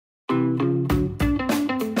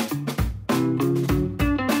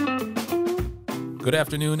Good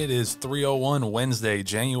afternoon. It is 3:01 Wednesday,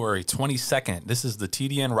 January 22nd. This is the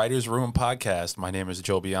TDN Writers Room podcast. My name is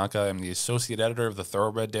Joe Bianca. I'm the associate editor of the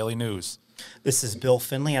Thoroughbred Daily News. This is Bill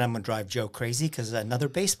Finley, and I'm going to drive Joe crazy because another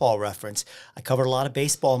baseball reference. I covered a lot of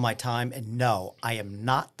baseball in my time, and no, I am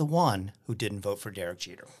not the one who didn't vote for Derek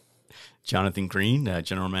Jeter. Jonathan Green,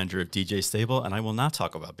 general manager of DJ Stable, and I will not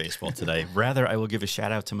talk about baseball today. Rather, I will give a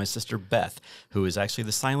shout out to my sister Beth, who is actually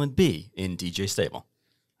the silent B in DJ Stable.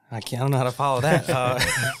 I don't know how to follow that.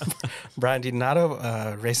 Brian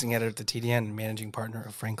DiDonato, racing editor at the TDN and managing partner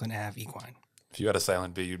of Franklin Ave Equine. If you had a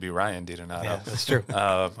silent B, you'd be Ryan DiDonato. Yeah, that's true.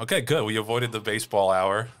 Okay, good. We avoided the baseball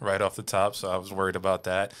hour right off the top, so I was worried about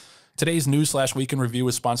that. Today's news/week in review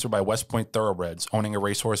is sponsored by West Point Thoroughbreds. Owning a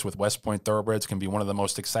racehorse with West Point Thoroughbreds can be one of the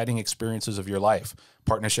most exciting experiences of your life.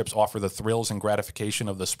 Partnerships offer the thrills and gratification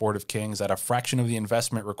of the sport of kings at a fraction of the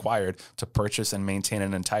investment required to purchase and maintain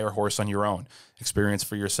an entire horse on your own. Experience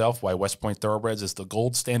for yourself why West Point Thoroughbreds is the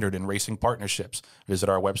gold standard in racing partnerships. Visit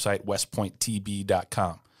our website,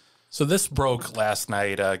 westpointtb.com. So this broke last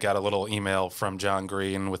night. Got a little email from John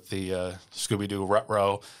Green with the Scooby-Doo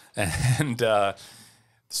Rut-Row, and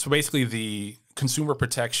so basically, the Consumer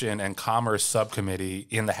Protection and Commerce Subcommittee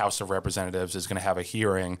in the House of Representatives is going to have a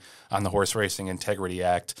hearing on the Horse Racing Integrity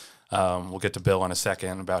Act. We'll get to Bill in a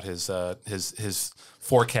second about his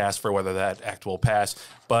forecast for whether that act will pass.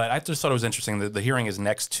 But I just thought it was interesting that the hearing is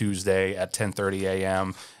next Tuesday at 10:30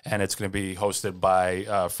 a.m., and it's going to be hosted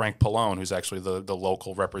by Frank Pallone, who's actually the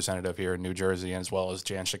local representative here in New Jersey, as well as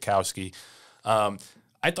Jan Schakowsky.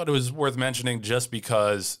 I thought it was worth mentioning just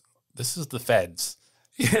because this is the feds.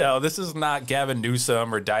 You know, this is not Gavin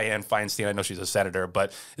Newsom or Dianne Feinstein. I know she's a senator,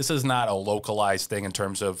 but this is not a localized thing in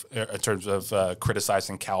terms of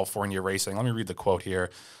criticizing California racing. Let me read the quote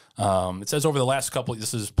here. It says, this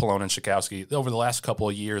is Pallone and Schakowsky, over the last couple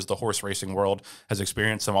of years, the horse racing world has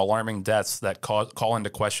experienced some alarming deaths that call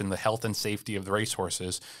into question the health and safety of the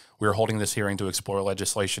racehorses. We are holding this hearing to explore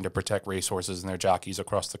legislation to protect racehorses and their jockeys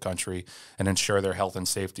across the country and ensure their health and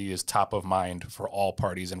safety is top of mind for all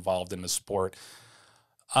parties involved in the sport.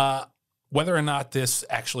 Whether or not this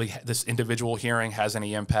individual hearing has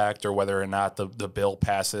any impact or whether or not the bill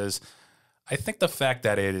passes, I think the fact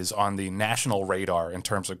that it is on the national radar in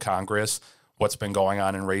terms of Congress, what's been going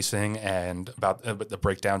on in racing and about the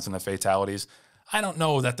breakdowns and the fatalities, I don't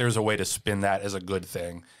know that there's a way to spin that as a good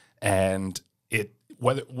thing. And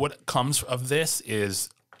what comes of this is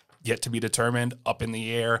yet to be determined, up in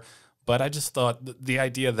the air. But I just thought the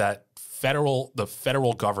idea that the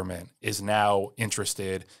federal government is now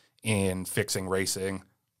interested in fixing racing,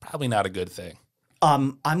 probably not a good thing.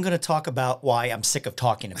 I'm going to talk about why I'm sick of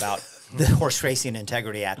talking about the Horse Racing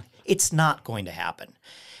Integrity Act. It's not going to happen.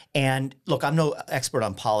 And look, I'm no expert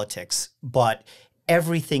on politics, but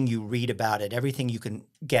everything you read about it, everything you can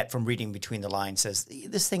get from reading between the lines says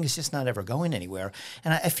this thing is just not ever going anywhere.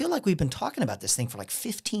 And I feel like we've been talking about this thing for like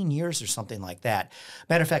 15 years or something like that.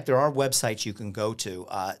 Matter of fact, there are websites you can go to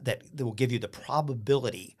that will give you the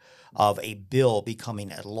probability of a bill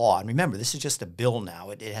becoming a law. And remember, this is just a bill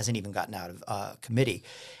now. It hasn't even gotten out of committee.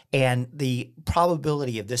 And the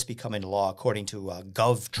probability of this becoming a law, according to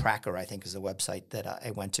GovTracker, I think is the website that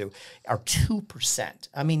I went to, are 2%.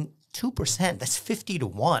 I mean, 2%, that's 50 to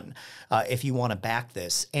 1 if you want to back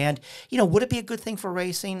this. And, would it be a good thing for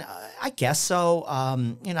racing? I guess so.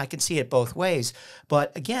 I can see it both ways.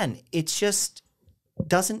 But again, it's just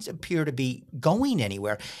doesn't appear to be going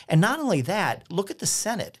anywhere. And not only that, look at the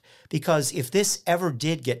Senate, because if this ever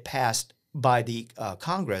did get passed by the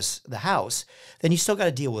Congress, the House, then you still got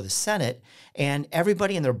to deal with the Senate. And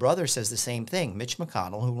everybody and their brother says the same thing. Mitch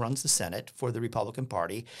McConnell, who runs the Senate for the Republican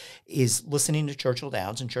Party, is listening to Churchill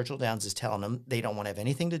Downs, and Churchill Downs is telling them they don't want to have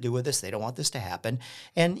anything to do with this. They don't want this to happen.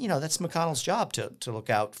 And, that's McConnell's job to look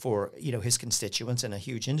out for, his constituents and a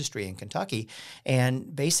huge industry in Kentucky.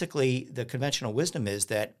 And basically, the conventional wisdom is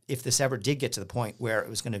that if this ever did get to the point where it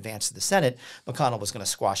was going to advance to the Senate, McConnell was going to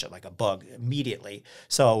squash it like a bug immediately.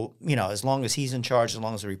 So, as long as he's in charge, as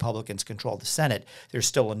long as the Republicans control the Senate, there's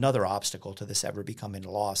still another obstacle to this ever becoming a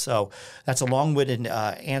law. So that's a long-winded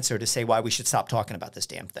answer to say why we should stop talking about this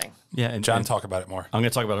damn thing. Yeah, and John, talk about it more. I'm going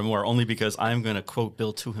to talk about it more only because I'm going to quote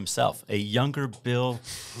Bill to himself. A younger Bill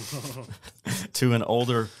to an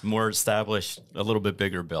older, more established, a little bit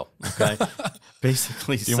bigger Bill. Okay,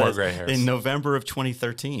 basically says more gray hairs. In November of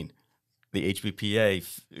 2013, the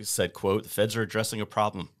HBPA said, quote, the feds are addressing a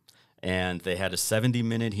problem. And they had a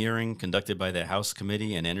 70-minute hearing conducted by the House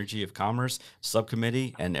Committee on Energy of Commerce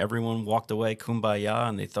subcommittee, and everyone walked away kumbaya,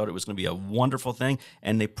 and they thought it was going to be a wonderful thing,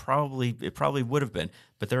 and it probably would have been.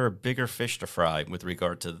 but there are bigger fish to fry with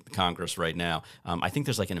regard to Congress right now. I think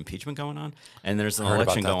there's like an impeachment going on, and there's an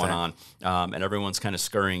election going on, and everyone's kind of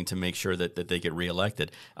scurrying to make sure that they get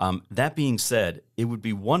reelected. That being said, it would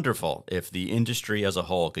be wonderful if the industry as a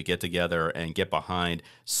whole could get together and get behind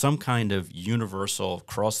some kind of universal,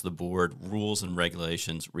 across-the-board rules and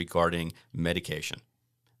regulations regarding medication.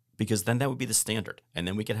 Because then that would be the standard. And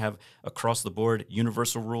then we could have across-the-board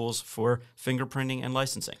universal rules for fingerprinting and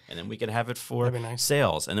licensing. And then we could have it for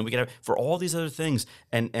sales. And then we could have for all these other things.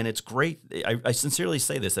 And it's great. I sincerely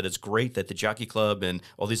say this, that it's great that the Jockey Club and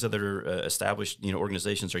all these other established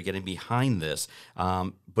organizations are getting behind this.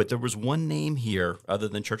 But there was one name here, other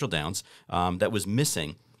than Churchill Downs, that was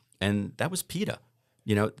missing, and that was PETA.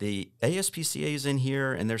 The ASPCA is in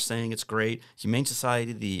here, and they're saying it's great. Humane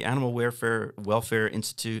Society, the Animal Welfare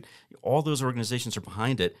Institute, all those organizations are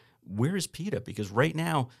behind it. Where is PETA? Because right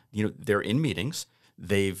now, they're in meetings.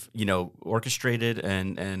 They've, orchestrated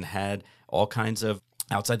and had all kinds of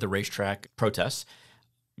outside the racetrack protests.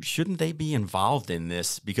 Shouldn't they be involved in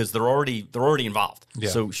this? Because they're already involved. Yeah.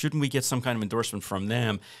 So shouldn't we get some kind of endorsement from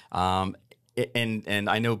them? And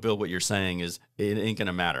I know, Bill, what you're saying is it ain't going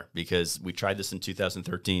to matter because we tried this in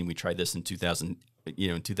 2013. We tried this in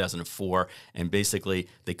 2004, and basically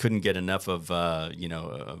they couldn't get enough of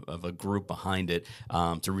of a group behind it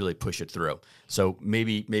to really push it through. So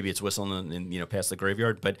maybe it's whistling and past the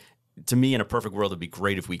graveyard. But to me, in a perfect world, it'd be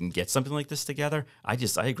great if we can get something like this together. I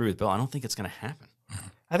agree with Bill. I don't think it's going to happen.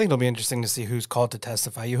 I think it'll be interesting to see who's called to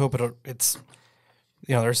testify. You hope it's.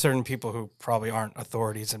 There are certain people who probably aren't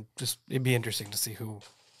authorities, and it'd be interesting to see who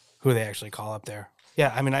they actually call up there.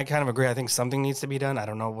 Yeah, I mean, I kind of agree. I think something needs to be done. I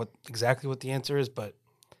don't know exactly what the answer is, but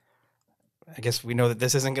I guess we know that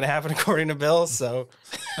this isn't going to happen according to Bill. So,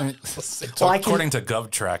 I mean, according to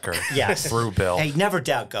GovTracker, yes, through Bill. Hey, never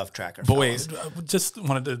doubt GovTracker. But wait, just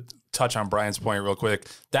wanted to touch on Brian's point real quick.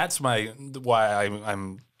 That's why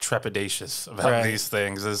I'm trepidatious about these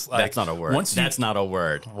things. Is like, that's not a word. That's not a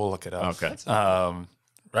word. We'll look it up. Okay.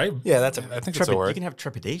 Right? Yeah, I think it's a word. You can have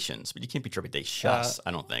trepidations, but you can't be trepidatious.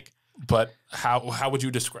 I don't think. But how would you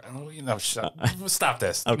describe? Stop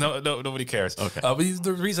this. Okay. No, nobody cares. Okay. But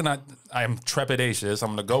the reason I'm trepidatious,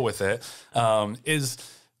 I'm going to go with it, is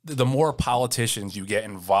the more politicians you get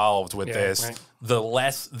involved with this, right, the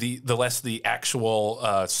less the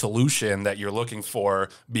actual solution that you're looking for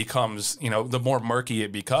becomes, the more murky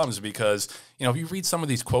it becomes, because, if you read some of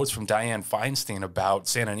these quotes from Dianne Feinstein about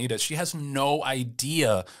Santa Anita, she has no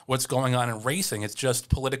idea what's going on in racing. It's just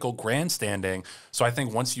political grandstanding. So I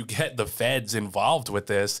think once you get the feds involved with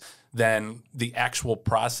this, then the actual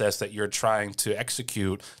process that you're trying to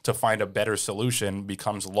execute to find a better solution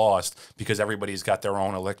becomes lost because everybody's got their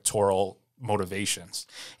own electoral motivations.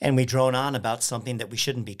 And we drone on about something that we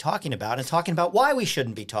shouldn't be talking about and talking about why we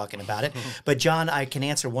shouldn't be talking about it. But John, I can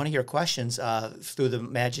answer one of your questions through the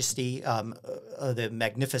the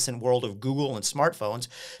magnificent world of Google and smartphones.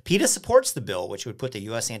 PETA supports the bill, which would put the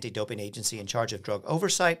U.S. Anti-Doping Agency in charge of drug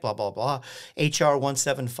oversight, blah, blah, blah. H.R.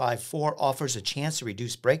 1754 offers a chance to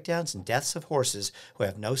reduce breakdowns and deaths of horses who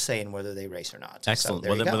have no say in whether they race or not. Excellent.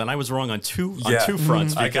 So then I was wrong on two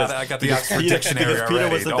fronts. I got the Oxford Dictionary already. PETA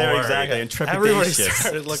wasn't there exactly.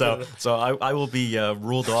 Trepidatious. So I will be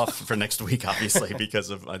ruled off for next week, obviously, because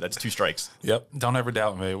of that's 2 strikes. Yep. Don't ever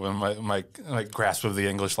doubt me when my grasp of the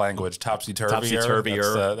English language, topsy-turvy.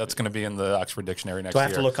 That's going to be in the Oxford Dictionary next year. Do I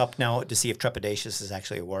have to look up now to see if trepidatious is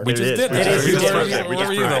actually a word? We just did. It is. We just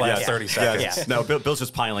reviewed the last 30 seconds. Yeah. No, Bill's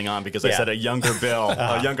just piling on because I said a younger Bill,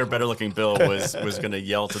 a younger, better-looking Bill was going to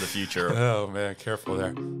yell to the future. Oh, man. Careful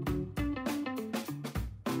there.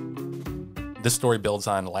 This story builds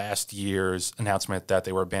on last year's announcement that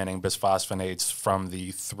they were banning bisphosphonates from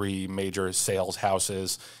the 3 major sales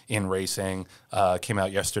houses in racing. Came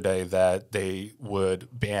out yesterday that they would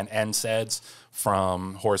ban NSAIDs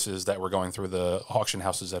from horses that were going through the auction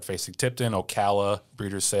houses at Facing Tipton, Ocala,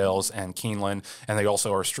 Breeders' Sales, and Keeneland. And they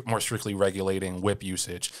also are more strictly regulating whip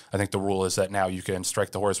usage. I think the rule is that now you can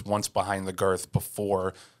strike the horse once behind the girth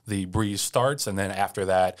before the breeze starts, and then after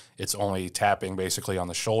that, it's only tapping basically on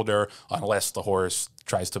the shoulder unless the horse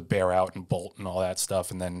tries to bear out and bolt and all that stuff,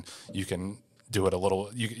 and then you can do it a little.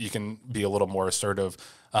 You can be a little more assertive.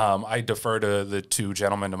 I defer to the 2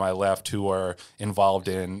 gentlemen to my left who are involved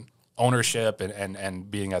in ownership and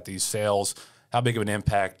being at these sales. How big of an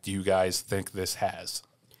impact do you guys think this has?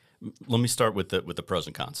 Let me start with the pros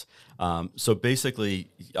and cons. So basically,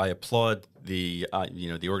 I applaud the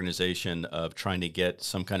organization of trying to get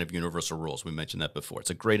some kind of universal rules. We mentioned that before.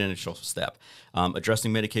 It's a great initial step.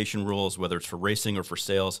 Addressing medication rules, whether it's for racing or for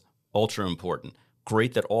sales, ultra important.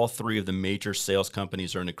 Great that all three of the major sales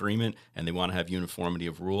companies are in agreement and they want to have uniformity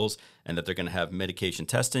of rules and that they're going to have medication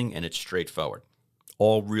testing and it's straightforward.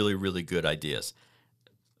 All really, really good ideas.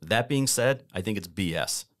 That being said, I think it's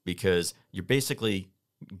BS because you're basically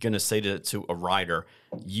going to say to a rider,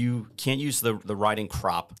 you can't use the riding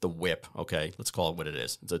crop, the whip, okay? Let's call it what it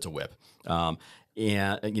is. It's a whip.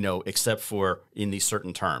 And, you know, except for in these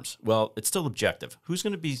certain terms. Well, it's still objective. Who's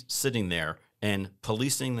going to be sitting there and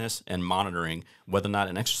policing this and monitoring whether or not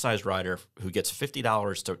an exercise rider who gets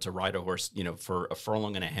 $50 to ride a horse, you know, for a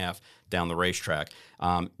furlong and a half down the racetrack,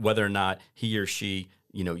 whether or not he or she,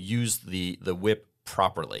 you know, used the whip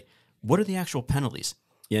properly? What are the actual penalties?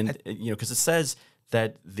 And, you know, because it says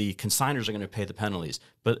that the consigners are going to pay the penalties.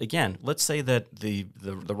 But again, let's say that the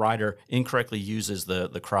rider incorrectly uses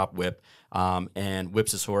the crop whip and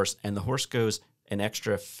whips his horse, and the horse goes an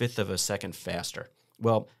extra fifth of a second faster.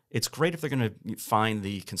 Well, it's great if they're going to fine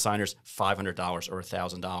the consigners $500 or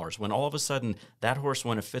 $1,000 when all of a sudden that horse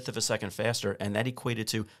went a fifth of a second faster, and that equated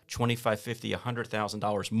to $25, $50,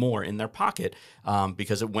 $100,000 more in their pocket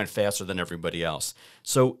because it went faster than everybody else.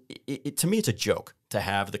 So to me, it's a joke to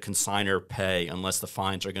have the consigner pay unless the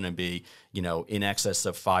fines are going to be, you know, in excess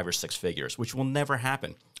of 5 or 6 figures, which will never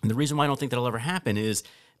happen. And the reason why I don't think that'll ever happen is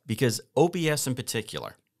because OBS in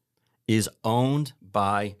particular is owned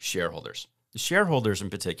by shareholders. The shareholders in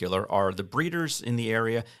particular are the breeders in the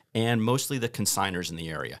area and mostly the consigners in the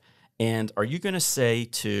area. And are you going to say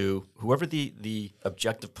to whoever the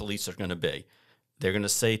objective police are going to be, they're going to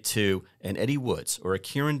say to an Eddie Woods or a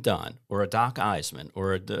Kieran Dunn or a Doc Eisman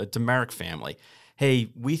or a Demerick family, hey,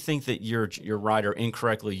 we think that your rider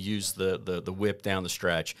incorrectly used the whip down the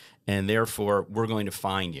stretch, and therefore we're going to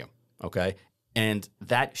fine you, okay? And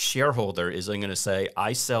that shareholder is going to say,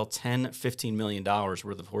 I sell $10, $15 million worth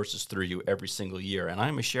of horses through you every single year, and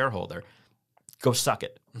I'm a shareholder. Go suck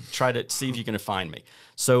it. Try to see if you can find me.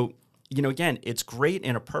 So, you know, again, it's great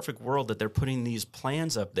in a perfect world that they're putting these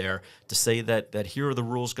plans up there to say that here are the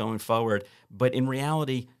rules going forward. But in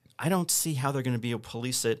reality, I don't see how they're going to be able to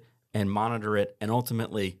police it and monitor it and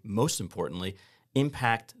ultimately, most importantly,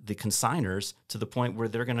 impact the consigners to the point where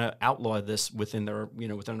they're going to outlaw this within their, you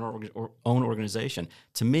know, within their own organization.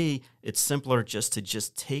 To me, it's simpler just to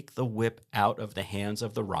take the whip out of the hands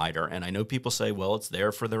of the rider. And I know people say, well, it's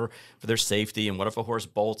there for their safety, and what if a horse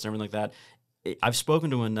bolts and everything like that. I've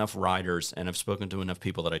spoken to enough riders and I've spoken to enough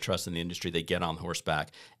people that I trust in the industry. They get on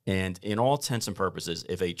horseback, and in all intents and purposes,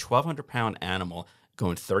 if a 1,200-pound animal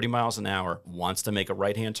going 30 miles an hour wants to make a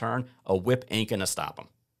right-hand turn, a whip ain't going to stop him.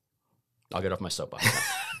 I'll get off my soapbox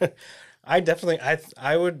now.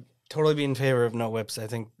 I would totally be in favor of no whips. I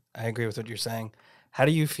think I agree with what you're saying. How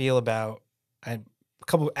do you feel about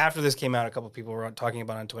after this came out, a couple of people were talking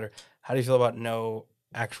about on Twitter. How do you feel about no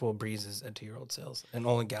actual breezes at 2-year-old sales and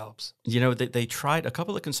only gallops? You know, they tried, a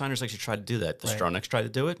couple of consigners actually tried to do that. The Right. Stronachs tried to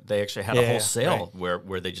do it. They actually had a whole sale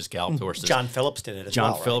where they just galloped horses. John Phillips did it as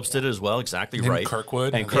well. John Phillips did it as well, exactly And right.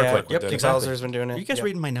 Kirkwood. And And Kirkwood. Kirkwood Yep, did it. exactly. Bowser's been doing it. Are you guys Yep.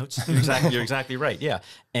 reading my notes? You're exactly right. Yeah,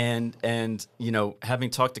 and you know, having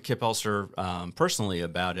talked to Kip Elster personally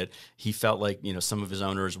about it, he felt like, you know, some of his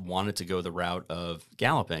owners wanted to go the route of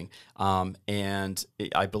galloping, and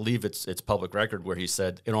I believe it's public record where he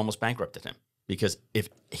said it almost bankrupted him. Because if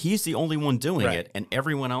he's the only one doing Right. it and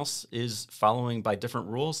everyone else is following by different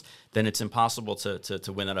rules, then it's impossible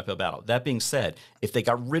to win that uphill battle. That being said, if they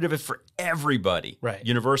got rid of it for everybody Right.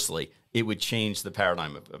 universally, it would change the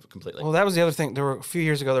paradigm of completely. Well, that was the other thing. There were a few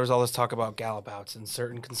years ago, there was all this talk about gallop outs, and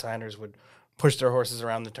certain consigners would push their horses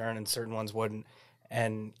around the turn, and certain ones wouldn't.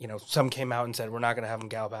 And you know, some came out and said, "We're not going to have them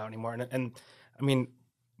gallop out anymore." And I mean,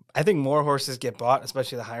 I think more horses get bought,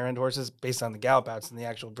 especially the higher end horses, based on the gallop outs than the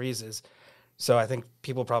actual breezes. So I think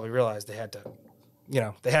people probably realized they had to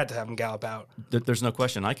have them gallop out. There's no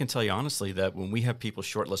question. I can tell you honestly that when we have people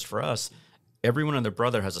shortlist for us, everyone and their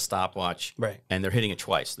brother has a stopwatch, Right. And they're hitting it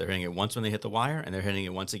twice. They're hitting it once when they hit the wire, and they're hitting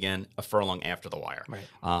it once again a furlong after the wire.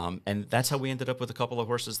 Right. And that's how we ended up with a couple of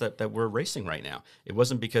horses that we're racing right now. It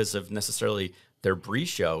wasn't because of necessarily their breeze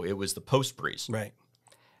show. It was the post breeze. Right.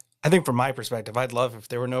 I think from my perspective, I'd love if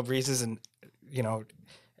there were no breezes and, you know,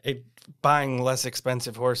 buying less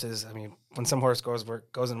expensive horses. I mean, when some horse goes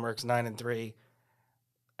and works 9-3,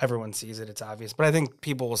 everyone sees it. It's obvious. But I think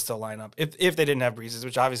people will still line up. If they didn't have breezes,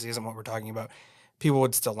 which obviously isn't what we're talking about, people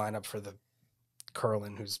would still line up for the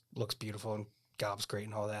Curlin, who looks beautiful and gallops great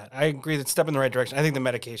and all that. I agree that step in the right direction. I think the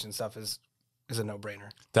medication stuff is a no-brainer.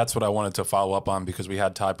 That's what I wanted to follow up on, because we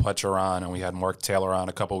had Todd Pletcher on and we had Mark Taylor on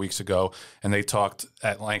a couple weeks ago, and they talked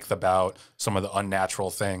at length about some of the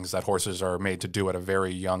unnatural things that horses are made to do at a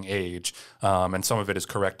very young age, and some of it is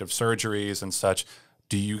corrective surgeries and such.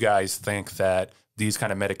 Do you guys think that these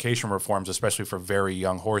kind of medication reforms, especially for very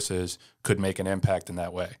young horses, could make an impact in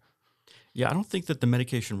that way? Yeah, I don't think that the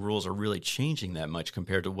medication rules are really changing that much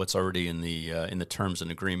compared to what's already in the terms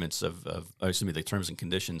and agreements the terms and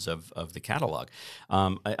conditions of the catalog.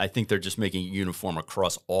 I think they're just making it uniform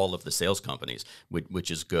across all of the sales companies,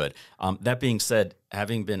 which is good. That being said,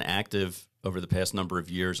 having been active over the past number of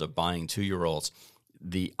years of buying 2-year-olds,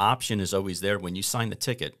 the option is always there when you sign the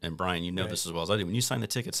ticket. And Brian, you know this as well as I do. When you sign the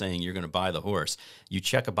ticket saying you're going to buy the horse, you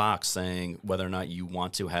check a box saying whether or not you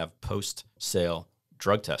want to have post-sale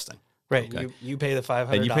drug testing. Right. Okay. You pay the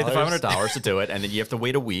 $500. And you pay the $500 to do it, and then you have to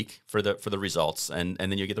wait a week for the results, and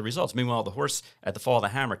then you get the results. Meanwhile, the horse at the fall of the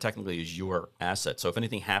hammer technically is your asset. So if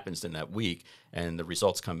anything happens in that week and the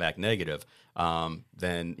results come back negative,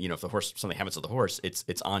 then if something happens to the horse,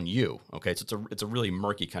 it's on you. Okay, so it's a really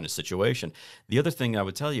murky kind of situation. The other thing I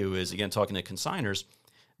would tell you is, again, talking to consigners,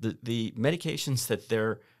 the medications that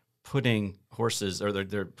they're putting horses, or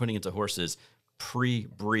they're putting into horses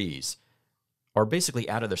pre-breeze, are basically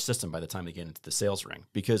out of their system by the time they get into the sales ring,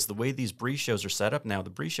 because the way these breeze shows are set up now, the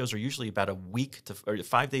breeze shows are usually about or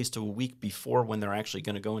 5 days to a week before when they're actually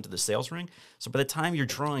going to go into the sales ring. So by the time you're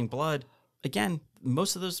drawing blood, again,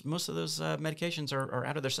 most of those medications are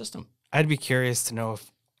out of their system. I'd be curious to know if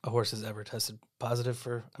a horse has ever tested positive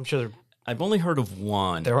for. I'm sure I've only heard of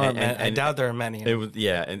one. there are. I doubt there are many.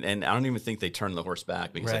 And I don't even think they turned the horse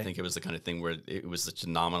back, because I Right. think it was the kind of thing where it was such a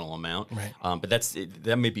nominal amount. Right. But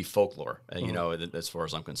that may be folklore, as far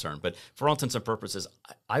as I'm concerned. But for all intents and purposes,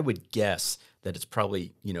 I would guess that it's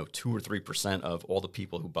probably 2 or 3% of all the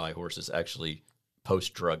people who buy horses actually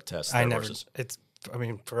post drug test their horses.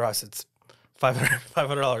 For us, it's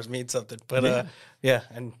 $500 means something. But yeah,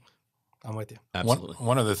 and I'm with you. Absolutely.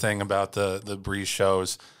 One other thing about the breeze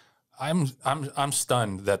shows, I'm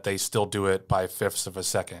stunned that they still do it by fifths of a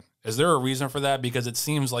second. Is there a reason for that? Because it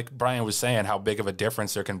seems like Brian was saying how big of a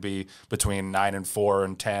difference there can be between 9 and 4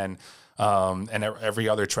 and 10. And every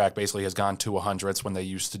other track basically has gone to 100ths when they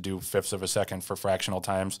used to do fifths of a second for fractional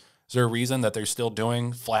times. Is there a reason that they're still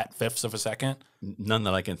doing flat fifths of a second? None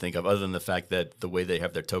that I can think of, other than the fact that the way they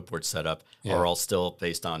have their tote boards set up are all still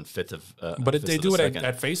based on fifth of. But they do it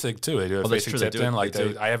at FASIC too. They do it that's FASIC true. They tipped do it- in. Like they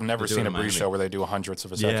do it- I have never they do it seen a in breeze Miami. show where they do 100ths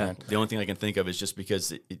of a second. The only thing I can think of is just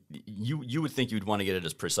because you would think you'd want to get it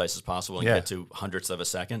as precise as possible and get to hundredths of a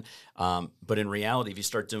second. But in reality, if you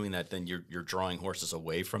start doing that, then you're drawing horses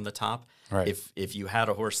away from the top. Right. If you had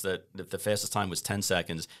a horse that the fastest time was 10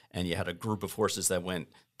 seconds, and you had a group of horses that went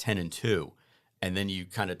 10 and 2, and then you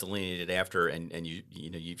kind of delineated after, and you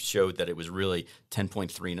showed that it was really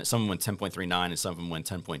 10.3. Some went 10.39, and some of them went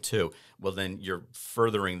 10.2. Well, then you're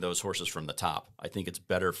furthering those horses from the top. I think it's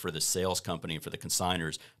better for the sales company and for the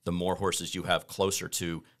consigners, the more horses you have closer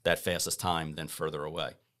to that fastest time than further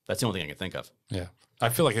away. That's the only thing I can think of. Yeah. I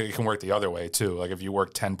feel like it can work the other way too. Like if you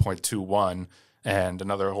work 10.21 and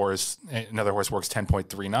another horse works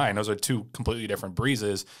 10.39, those are two completely different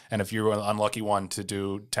breezes. And if you're an unlucky one to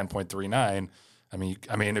do 10.39, I mean,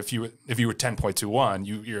 if you were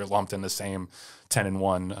 10.21, you're lumped in the same 10 and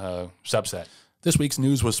 1 subset. This week's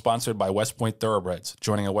news was sponsored by West Point Thoroughbreds.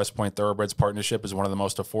 Joining a West Point Thoroughbreds partnership is one of the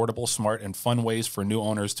most affordable, smart, and fun ways for new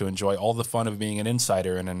owners to enjoy all the fun of being an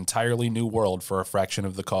insider in an entirely new world for a fraction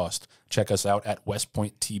of the cost. Check us out at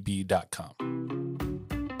westpointtb.com.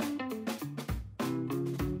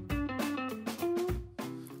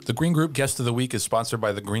 The Green Group Guest of the Week is sponsored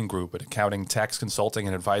by The Green Group, an accounting, tax consulting,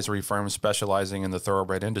 and advisory firm specializing in the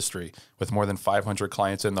thoroughbred industry. With more than 500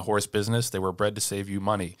 clients in the horse business, they were bred to save you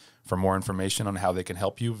money. For more information on how they can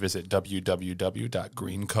help you, visit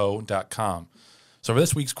www.greenco.com. So for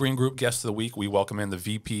this week's Green Group Guest of the Week, we welcome in the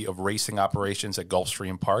VP of Racing Operations at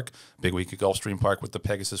Gulfstream Park. Big week at Gulfstream Park with the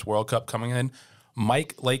Pegasus World Cup coming in.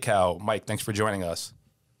 Mike Lakow. Mike, thanks for joining us.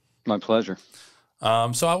 My pleasure.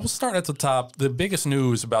 So I will start at the top. The biggest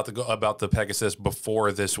news about the Pegasus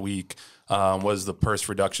before this week was the purse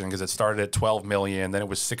reduction, because it started at 12 million, then it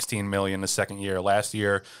was 16 million the second year. Last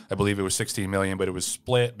year, I believe it was 16 million, but it was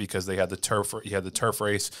split because they had the turf. You had the turf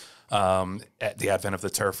race at the advent of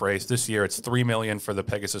the turf race. This year, it's 3 million for the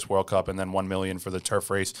Pegasus World Cup and then 1 million for the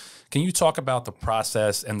turf race. Can you talk about the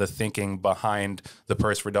process and the thinking behind the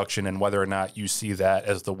purse reduction and whether or not you see that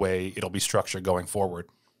as the way it'll be structured going forward?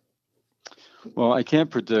 Well, I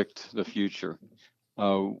can't predict the future.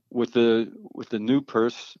 With the new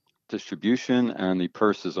purse distribution and the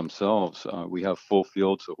purses themselves, we have full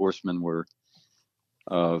fields. The horsemen were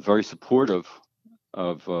very supportive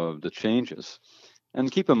of the changes.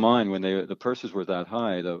 And keep in mind, when the purses were that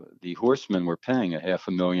high, the horsemen were paying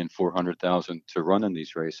 $5,400,000 to run in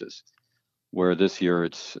these races, where this year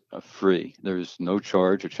it's free. There's no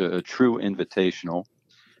charge. It's a true invitational.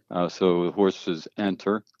 So the horses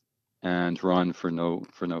enter and run for no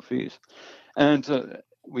fees. And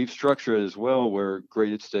we've structured it as well where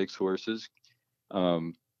graded stakes horses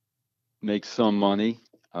make some money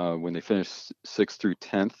when they finish 6th through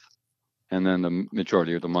 10th. And then the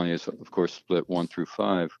majority of the money is, of course, split 1 through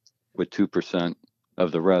 5, with 2%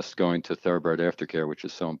 of the rest going to Thoroughbred aftercare, which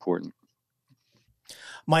is so important.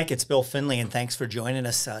 Mike, it's Bill Finley, and thanks for joining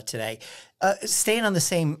us today. Staying on the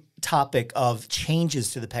same topic of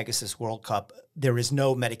changes to the Pegasus World Cup, there is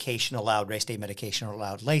no medication allowed, race day medication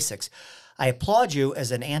allowed Lasix. I applaud you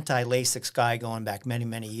as an anti-Lasix guy going back many,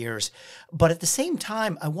 many years. But at the same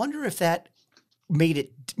time, I wonder if that made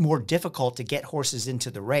it more difficult to get horses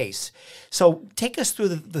into the race. So take us through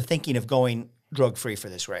the thinking of going drug-free for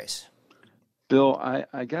this race. Bill,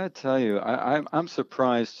 I got to tell you, I'm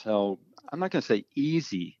surprised how, I'm not going to say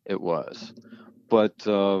easy it was, but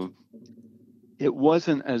it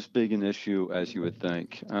wasn't as big an issue as you would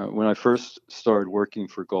think. When I first started working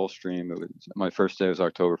for Gulfstream, my first day was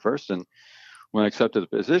October 1st, and when I accepted the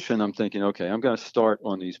position, I'm thinking, okay, I'm going to start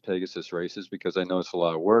on these Pegasus races because I know it's a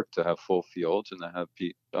lot of work to have full fields and to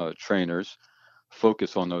have trainers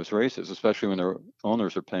focus on those races, especially when their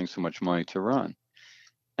owners are paying so much money to run.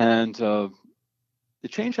 And the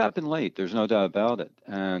change happened late. There's no doubt about it.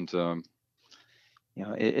 And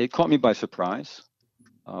it caught me by surprise.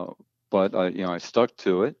 But I stuck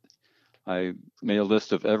to it. I made a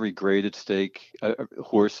list of every graded stake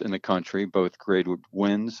horse in the country, both grade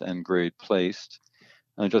wins and grade placed.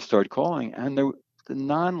 And I just started calling. And the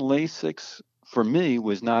non-Lasix for me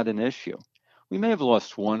was not an issue. We may have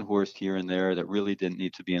lost one horse here and there that really didn't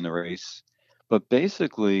need to be in the race. But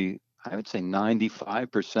basically, I would say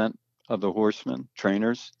 95% of the horsemen,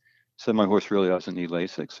 trainers, said my horse really doesn't need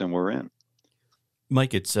Lasix, and we're in.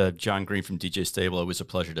 Mike, it's John Green from DJ Stable. Always a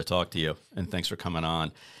pleasure to talk to you, and thanks for coming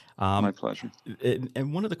on. My pleasure.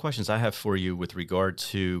 And one of the questions I have for you with regard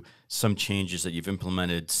to some changes that you've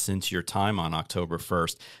implemented since your time on October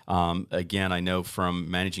 1st. Again, I know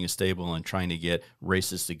from managing a stable and trying to get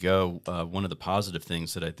races to go, one of the positive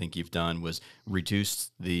things that I think you've done was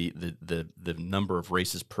reduce the number of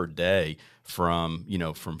races per day from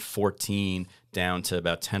 14 down to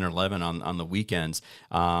about 10 or 11 on the weekends,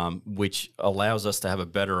 which allows us to have a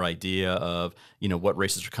better idea of what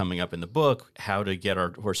races are coming up in the book, how to get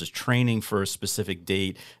our horses training for a specific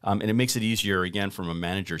date, and it makes it easier again from a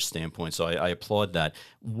manager's standpoint. So I applaud that.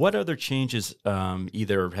 What other changes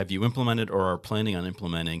either have you implemented or are planning on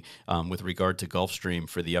implementing with regard to Gulfstream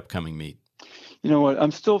for the upcoming meet? You know what?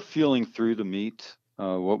 I'm still feeling through the meet.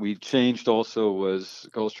 What we changed also was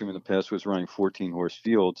Gulfstream in the past was running 14 horse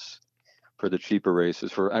fields for the cheaper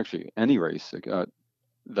races, for actually any race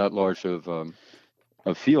that large of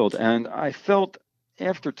field. And I felt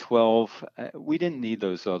after 12, we didn't need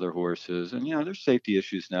those other horses. And, there's safety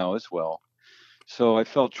issues now as well. So I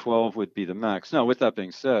felt 12 would be the max. Now, with that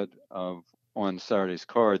being said, on Saturday's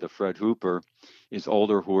card, the Fred Hooper is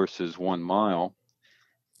older horses 1 mile,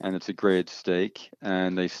 and it's a graded stake.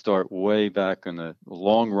 And they start way back in the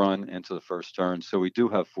long run into the first turn. So we do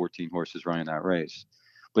have 14 horses running that race.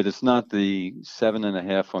 But it's not the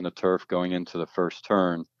 7.5 on the turf going into the first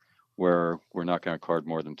turn where we're not going to card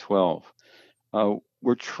more than 12.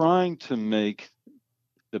 We're trying to make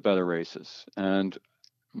the better races. And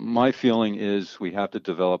my feeling is we have to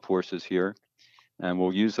develop horses here, and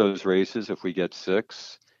we'll use those races if we get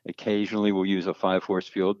 6. Occasionally we'll use a 5-horse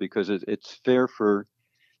field because it's fair for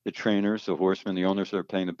the trainers, the horsemen, the owners that are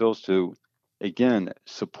paying the bills to, again,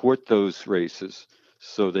 support those races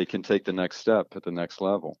so they can take the next step at the next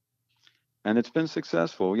level. And it's been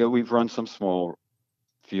successful. We've run some small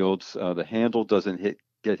fields. The handle doesn't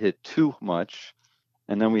get hit too much.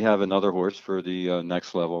 And then we have another horse for the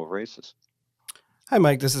next level of races. Hi,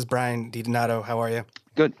 Mike. This is Brian DiDonato. How are you?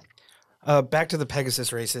 Good. Back to the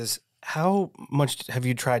Pegasus races. How much have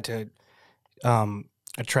you tried to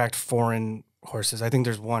attract foreign horses? I think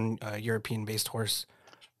there's one European-based horse.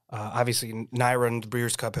 Obviously, Naira and the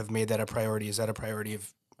Breeders' Cup have made that a priority. Is that a priority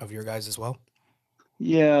of your guys as well?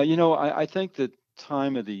 Yeah, I think the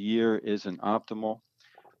time of the year isn't optimal.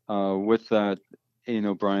 With that,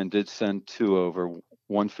 Brian did send 2 over.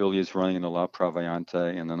 One filly is running in the La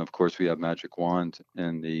Praviante, and then, of course, we have Magic Wand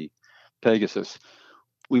in the Pegasus.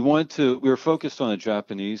 We were focused on a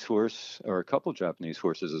Japanese horse, or a couple Japanese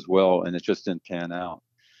horses as well, and it just didn't pan out.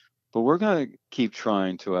 But we're going to keep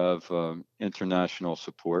trying to have international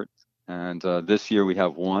support. And this year we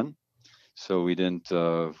have 1, so we didn't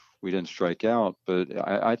strike out. But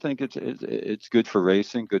I think it's good for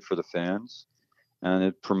racing, good for the fans, and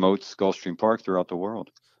it promotes Gulfstream Park throughout the world.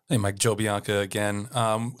 Hey, Mike, Joe Bianca again.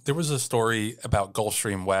 There was a story about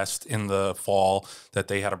Gulfstream West in the fall that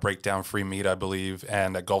they had a breakdown free meet, I believe,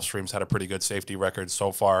 and that Gulfstream's had a pretty good safety record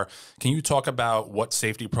so far. Can you talk about what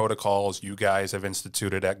safety protocols you guys have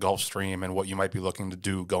instituted at Gulfstream and what you might be looking to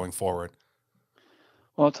do going forward?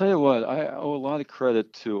 Well, I'll tell you what, I owe a lot of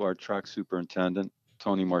credit to our track superintendent,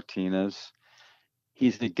 Tony Martinez.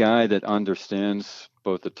 He's the guy that understands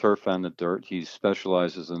both the turf and the dirt. He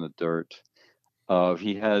specializes in the dirt.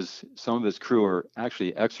 He has some of his crew are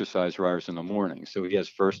actually exercise riders in the morning, so he has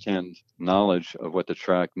firsthand knowledge of what the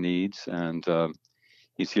track needs, and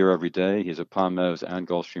he's here every day. He's at Palm Meadows and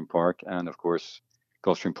Gulfstream Park, and of course,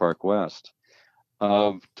 Gulfstream Park West.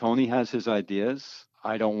 Tony has his ideas.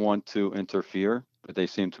 I don't want to interfere, but they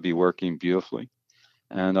seem to be working beautifully.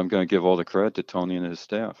 And I'm going to give all the credit to Tony and his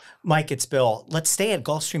staff. Mike, it's Bill. Let's stay at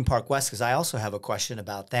Gulfstream Park West because I also have a question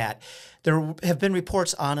about that. There have been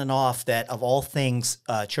reports on and off that of all things,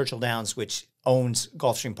 Churchill Downs, which owns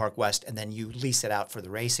Gulfstream Park West and then you lease it out for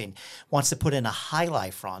the racing, wants to put in a high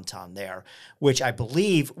life fronton there, which I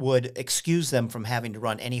believe would excuse them from having to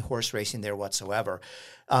run any horse racing there whatsoever.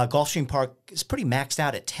 Gulfstream Park is pretty maxed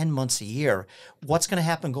out at 10 months a year. What's going to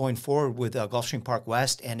happen going forward with Gulfstream Park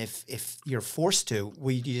West? And if you're forced to,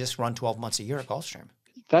 will you just run 12 months a year at Gulfstream?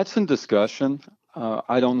 That's in discussion.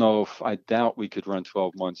 I don't know if I doubt we could run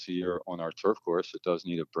 12 months a year on our turf course. It does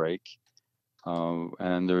need a break.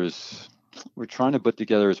 And we're trying to put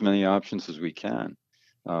together as many options as we can.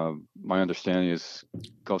 My understanding is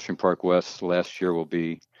Gulfstream Park West last year will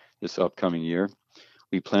be this upcoming year.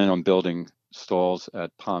 We plan on building stalls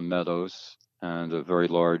at Palm Meadows and a very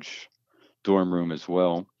large dorm room as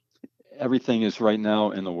well. Everything is right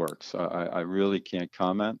now in the works. I really can't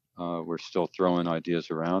comment. We're still throwing ideas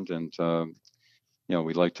around, and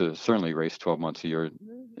we'd like to certainly race 12 months a year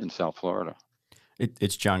in South Florida.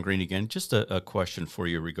 It's John Green again. Just a question for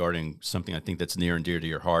you regarding something I think that's near and dear to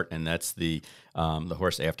your heart, and that's the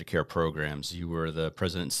horse aftercare programs. You were the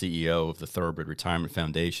president and CEO of the Thoroughbred Retirement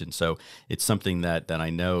Foundation, so it's something that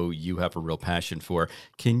I know you have a real passion for.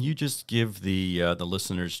 Can you just give the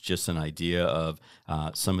listeners just an idea of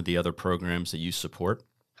some of the other programs that you support?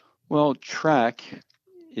 Well, track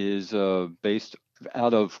is based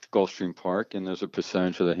out of Gulfstream Park, and there's a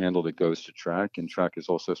percentage of the handle that goes to track, and track is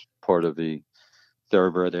also part of the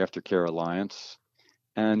Thoroughbred Aftercare Alliance.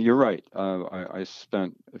 And you're right. I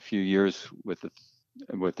spent a few years with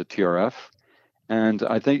the TRF, and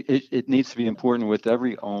I think it needs to be important with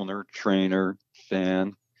every owner, trainer,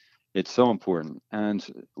 fan. It's so important. And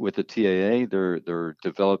with the TAA, they're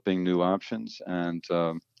developing new options, and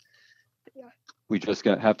we just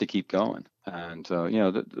have to keep going. And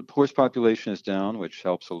the horse population is down, which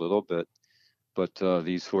helps a little bit. But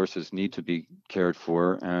these horses need to be cared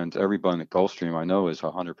for, and everybody at Gulfstream I know is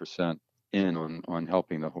 100% in on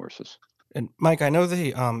helping the horses. And Mike, I know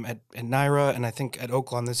they at NYRA and I think at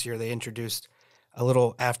Oaklawn this year they introduced a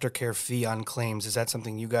little aftercare fee on claims. Is that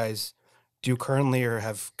something you guys do currently or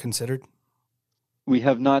have considered? We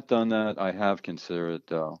have not done that. I have considered it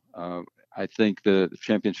though. I think the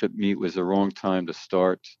championship meet was the wrong time to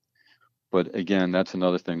start, but again, that's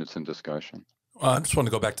another thing that's in discussion. I just want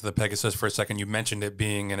to go back to the Pegasus for a second. You mentioned it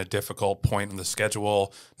being in a difficult point in the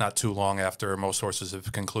schedule, not too long after most horses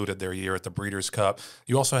have concluded their year at the Breeders' Cup.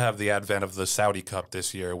 You also have the advent of the Saudi Cup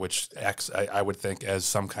this year, which acts, I would think, as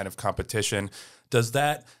some kind of competition. Does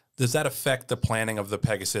that affect the planning of the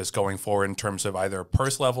Pegasus going forward in terms of either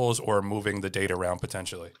purse levels or moving the date around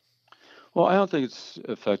potentially? Well, I don't think it's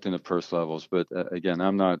affecting the purse levels, but again,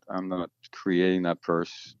 I'm not creating that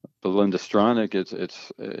purse. Belinda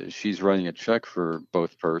Stronach, she's writing a check for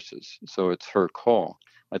both purses, so it's her call.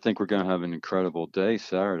 I think we're going to have an incredible day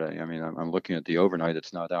Saturday. I mean, I'm looking at the overnight;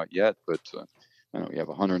 it's not out yet, but we have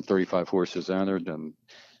 135 horses entered and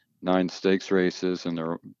 9 stakes races, and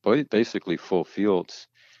they're basically full fields.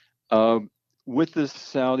 With this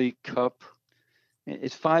Saudi Cup,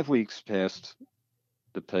 it's 5 weeks past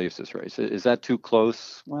the Pegasus race. Is that too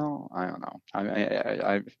close? Well, I don't know.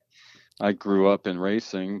 I grew up in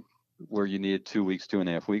racing where you needed 2 weeks,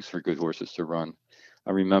 2.5 weeks for good horses to run.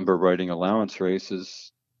 I remember riding allowance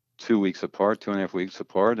races 2 weeks apart, 2.5 weeks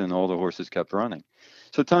apart, and all the horses kept running.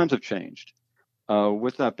 So times have changed.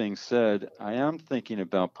 With that being said, I am thinking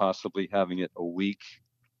about possibly having it a week,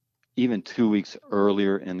 even 2 weeks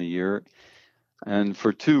earlier in the year, and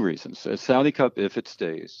for 2 reasons. A Saudi Cup, if it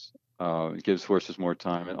stays, it gives horses more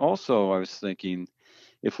time. And also, I was thinking,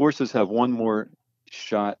 if horses have one more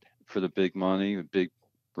shot for the big money, a big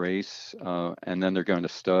race, and then they're going to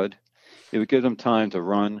stud, it would give them time to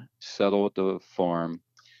run, settle at the farm,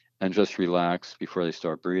 and just relax before they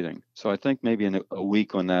start breeding. So I think maybe a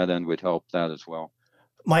week on that end would help that as well.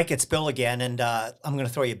 Mike, it's Bill again, and I'm going to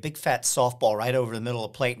throw you a big fat softball right over the middle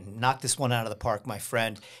of the plate and knock this one out of the park, my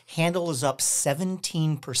friend. Handle is up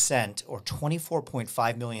 17% or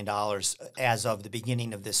 $24.5 million as of the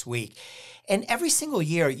beginning of this week. And every single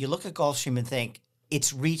year, you look at Gulfstream and think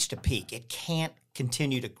it's reached a peak. It can't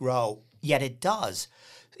continue to grow, yet it does.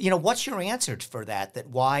 What's your answer for that? That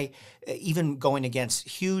why, even going against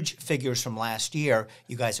huge figures from last year,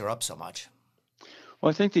 you guys are up so much? Well,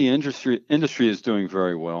 I think the industry is doing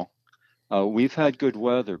very well. We've had good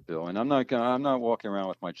weather, Bill, and I'm not walking around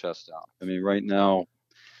with my chest out. I mean, right now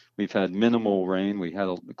we've had minimal rain. We had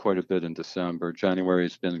quite a bit in December. January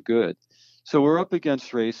has been good, so we're up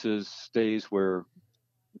against days where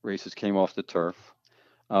races came off the turf.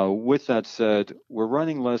 With that said, we're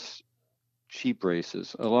running less cheap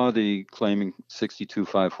races. A lot of the claiming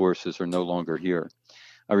 62.5 horses are no longer here.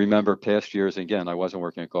 I remember past years, again, I wasn't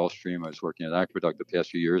working at Gulfstream. I was working at Aqueduct the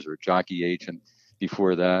past few years, or Jockey Agent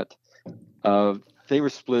before that. They were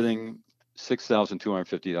splitting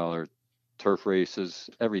 $6,250 turf races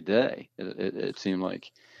every day, it seemed like.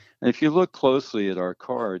 And if you look closely at our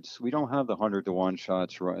cards, we don't have the 100-to-1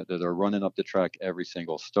 shots that are running up the track every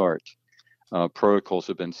single start. Protocols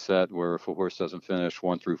have been set where if a horse doesn't finish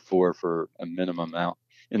 1 through 4 for a minimum amount,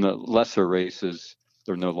 in the lesser races,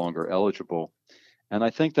 they're no longer eligible. And I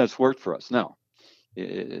think that's worked for us. Now,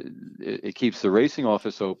 it keeps the racing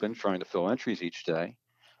office open, trying to fill entries each day.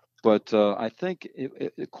 But I think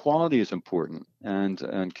quality is important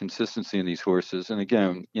and consistency in these horses. And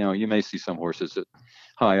again, you may see some horses at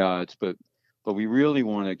high odds, but we really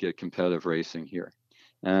want to get competitive racing here.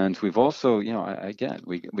 And we've also, again,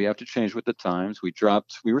 we have to change with the times. We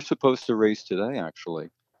were supposed to race today, actually.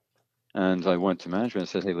 And I went to management and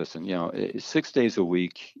said, hey, listen, 6 days a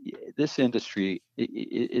week, this industry,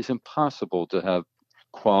 it is impossible to have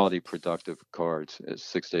quality, productive cards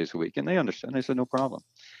 6 days a week. And they understand. They said, no problem.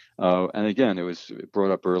 And again, it was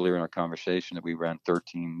brought up earlier in our conversation that we ran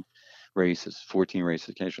 13 races, 14 races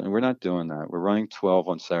occasionally. We're not doing that. We're running 12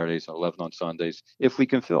 on Saturdays and 11 on Sundays if we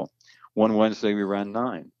can fill. One Wednesday, we ran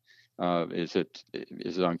 9. Is it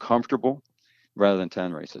uncomfortable? Rather than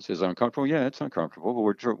 10 races. Is it uncomfortable? Yeah, it's uncomfortable, but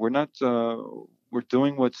we're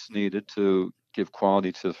doing what's needed to give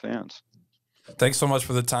quality to the fans. Thanks so much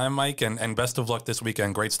for the time, Mike, and best of luck this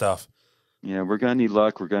weekend. Great stuff. Yeah, we're going to need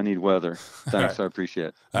luck. We're going to need weather. Thanks. Right. I appreciate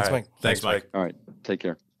it. Thanks, Mike. Thanks, Mike. All right. Take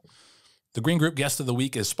care. The Green Group Guest of the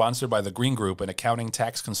Week is sponsored by The Green Group, an accounting,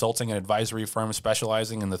 tax, consulting, and advisory firm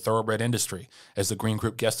specializing in the thoroughbred industry. As the Green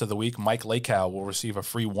Group Guest of the Week, Mike Lakow will receive a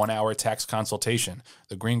free 1-hour tax consultation.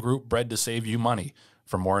 The Green Group, bred to save you money.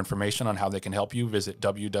 For more information on how they can help you, visit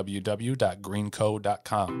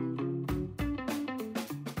www.greenco.com.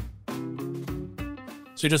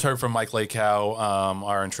 So you just heard from Mike Lakow.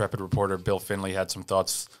 Our intrepid reporter, Bill Finley, had some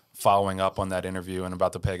thoughts following up on that interview and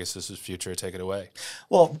about the Pegasus's future. Take it away.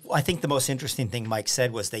 Well, I think the most interesting thing Mike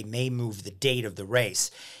said was they may move the date of the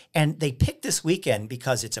race. And they picked this weekend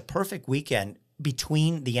because it's a perfect weekend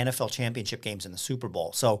between the NFL championship games and the Super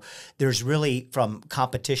Bowl. So there's really, from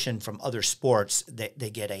competition from other sports,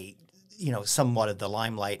 they get somewhat of the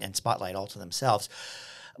limelight and spotlight all to themselves.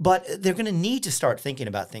 But they're going to need to start thinking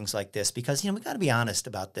about things like this because, we got to be honest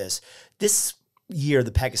about this. This year,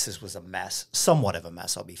 the Pegasus was a mess, somewhat of a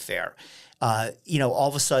mess, I'll be fair. All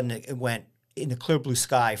of a sudden it went in the clear blue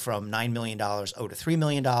sky from $9 million to $3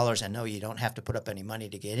 million, and no, you don't have to put up any money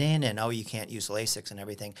to get in, and you can't use Lasix and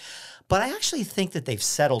everything. But I actually think that they've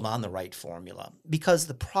settled on the right formula because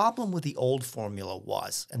the problem with the old formula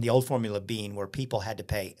was, and the old formula being where people had to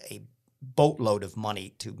pay a boatload of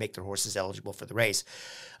money to make their horses eligible for the race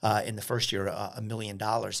in the first year, $1 million,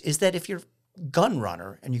 is that if you're gun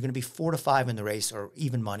runner and you're going to be 4 to 5 in the race or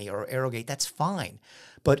even money or arrogate, that's fine.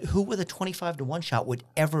 But who with a 25-to-1 shot would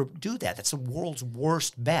ever do that? That's the world's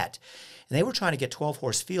worst bet. And they were trying to get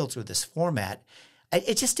 12-horse fields with this format.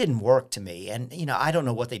 It just didn't work to me. And, I don't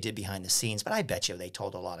know what they did behind the scenes, but I bet you they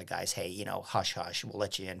told a lot of guys, hey, hush, hush, we'll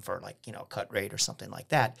let you in for cut rate or something like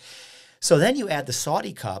that. So then you add the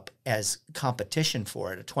Saudi Cup as competition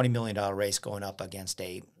for it, a $20 million race going up against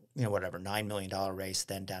a $9 million race,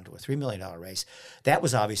 then down to a $3 million race. That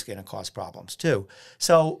was obviously going to cause problems too.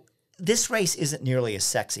 So this race isn't nearly as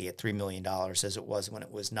sexy at $3 million as it was when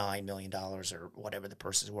it was $9 million or whatever the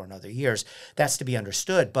purses were in other years. That's to be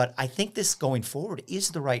understood. But I think this going forward is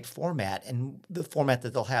the right format and the format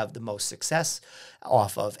that they'll have the most success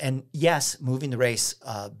off of. And yes, moving the race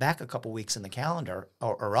back a couple weeks in the calendar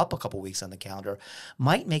or up a couple weeks on the calendar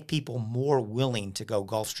might make people more willing to go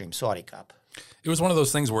Gulfstream Saudi Cup. It was one of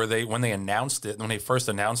those things where when they first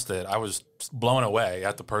announced it, I was blown away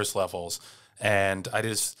at the purse levels. And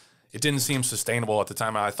it didn't seem sustainable at the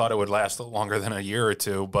time. I thought it would last longer than a year or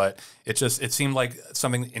two, but it seemed like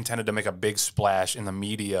something intended to make a big splash in the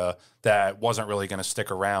media that wasn't really going to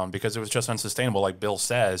stick around because it was just unsustainable. Like Bill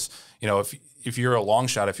says, you know, if you're a long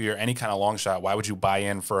shot, if you're any kind of long shot, why would you buy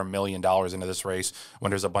in for $1 million into this race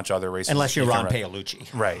when there's a bunch of other races? Unless you're Ron Paolucci.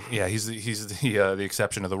 Right. Yeah, he's the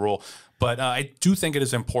exception to the rule. But I do think it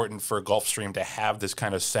is important for Gulfstream to have this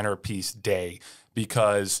kind of centerpiece day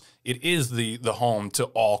because it is the home to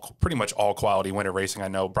pretty much all quality winter racing. I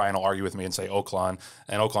know Brian will argue with me and say Oaklawn,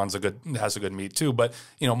 and Oaklawn's has a good meet too. But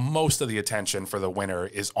you know, most of the attention for the winter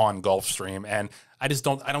is on Gulfstream, and I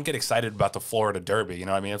don't get excited about the Florida Derby. You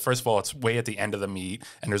know what I mean? First of all, it's way at the end of the meet,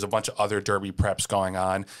 and there's a bunch of other Derby preps going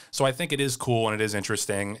on. So I think it is cool and it is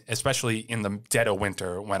interesting, especially in the dead of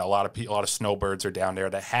winter when a lot of snowbirds are down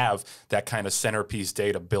there to have that kind of centerpiece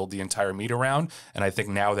day to build the entire meet around. And I think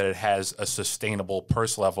now that it has a sustainable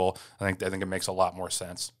purse level, I think it makes a lot more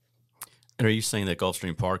sense. And are you saying that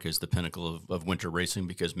Gulfstream Park is the pinnacle of winter racing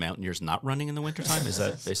because Mountaineer's not running in the wintertime? Is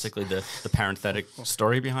that basically the parenthetic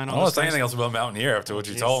story behind all this? I don't say anything else about Mountaineer after what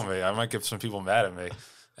you told me. I might get some people mad at me.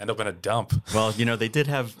 End up in a dump. Well, you know, they did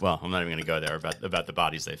have, well, I'm not even going to go there about the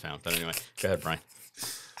bodies they found. But anyway, go ahead, Brian.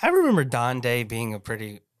 I remember Dawn Day being a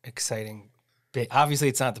pretty exciting bit. Obviously,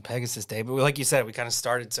 it's not the Pegasus Day, but like you said, we kind of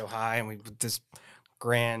started so high and we with this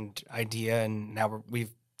grand idea, and now we've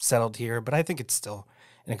settled here. But I think it's still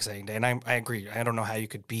an exciting day, and I agree. I don't know how you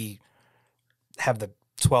could have the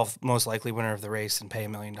 12th most likely winner of the race and pay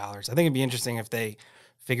 $1 million. I think it'd be interesting if they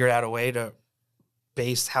figured out a way to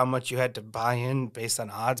base how much you had to buy in based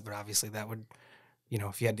on odds, but obviously that would, you know,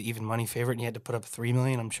 if you had the even money favorite and you had to put up $3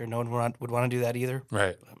 million, I'm sure no one would want to do that either.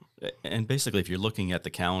 Right. And basically, if you're looking at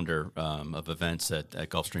the calendar of events at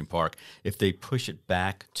Gulfstream Park, if they push it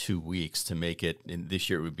back 2 weeks to make it, and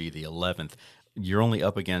this year it would be the 11th, you're only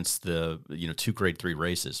up against the 2 Grade 3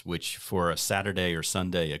 races, which for a Saturday or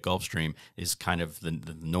Sunday at Gulfstream is kind of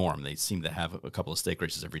the norm. They seem to have a couple of stake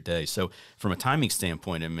races every day. So from a timing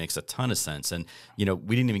standpoint, it makes a ton of sense. And, you know,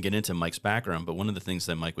 we didn't even get into Mike's background, but one of the things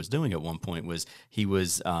that Mike was doing at one point was he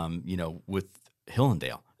was, with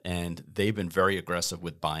Hillendale. And they've been very aggressive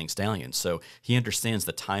with buying stallions. So he understands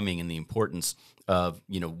the timing and the importance of,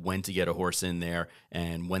 you know, when to get a horse in there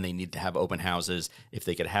and when they need to have open houses. If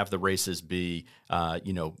they could have the races be,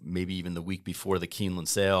 maybe even the week before the Keeneland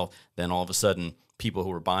sale, then all of a sudden people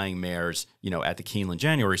who are buying mares, you know, at the Keeneland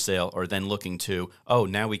January sale are then looking to,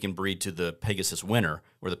 now we can breed to the Pegasus winner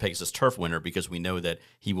or the Pegasus Turf winner because we know that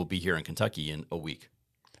he will be here in Kentucky in a week.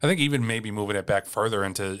 I think even maybe moving it back further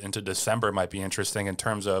into December might be interesting in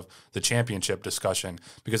terms of the championship discussion,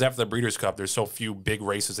 because after the Breeders' Cup, there's so few big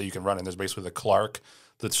races that you can run in. There's basically the Clark,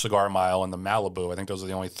 the Cigar Mile, and the Malibu. I think those are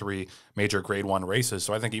the only 3 major Grade 1 races.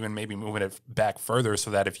 So I think even maybe moving it back further so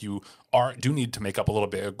that if you do need to make up a little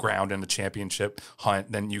bit of ground in the championship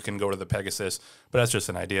hunt, then you can go to the Pegasus. But that's just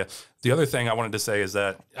an idea. The other thing I wanted to say is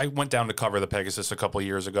that I went down to cover the Pegasus a couple of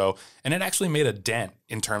years ago, and it actually made a dent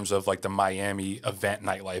in terms of like the Miami event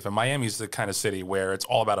nightlife. And Miami's the kind of city where it's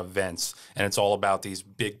all about events and it's all about these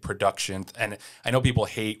big productions. And I know people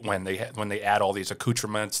hate when they add all these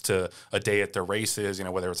accoutrements to a day at the races, you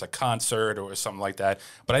know, whether it's a concert or something like that.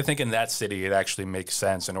 But I think in that city, it actually makes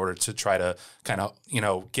sense in order to try to kind of, you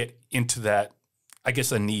know, get into that, I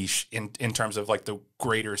guess, a niche in terms of like the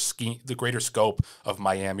greater scope of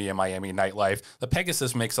Miami and Miami nightlife. The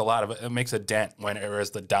Pegasus makes a dent,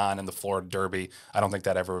 whereas the Don and the Florida Derby, I don't think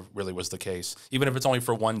that ever really was the case. Even if it's only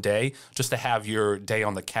for one day, just to have your day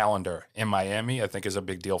on the calendar in Miami, I think is a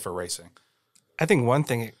big deal for racing. I think one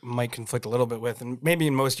thing it might conflict a little bit with, and maybe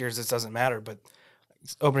in most years this doesn't matter, but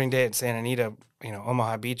opening day at Santa Anita, you know,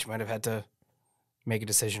 Omaha Beach might have had to make a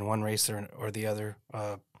decision, one race or the other.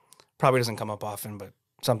 Probably doesn't come up often, but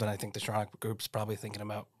something I think the Stronach Group's probably thinking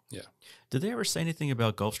about. Yeah. Did they ever say anything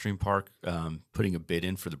about Gulfstream Park putting a bid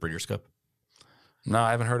in for the Breeders' Cup? No, I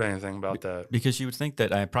haven't heard anything about that. Because you would think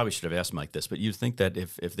that, I probably should have asked Mike this, but you'd think that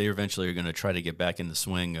if they eventually are going to try to get back in the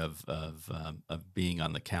swing of being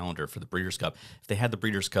on the calendar for the Breeders' Cup, if they had the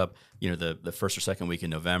Breeders' Cup, you know, the first or second week in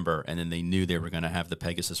November, and then they knew they were going to have the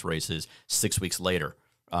Pegasus races 6 weeks later,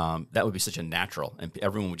 that would be such a natural, and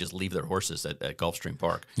everyone would just leave their horses at Gulfstream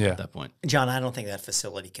Park at that point. John, I don't think that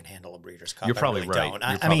facility can handle a Breeders' Cup. You're probably right.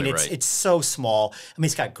 I mean, it's so small. I mean,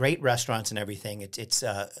 it's got great restaurants and everything. It's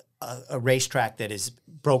a racetrack that is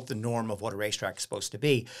broke the norm of what a racetrack is supposed to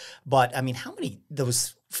be. But I mean, how many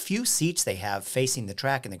those few seats they have facing the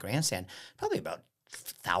track in the grandstand? Probably about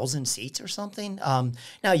 1,000 seats or something.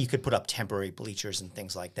 Now you could put up temporary bleachers and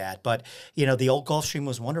things like that, but the old Gulfstream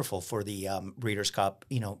was wonderful for the Breeders' Cup.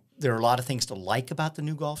 There are a lot of things to like about the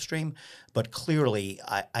new Gulfstream, but clearly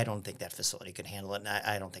I don't think that facility could handle it, and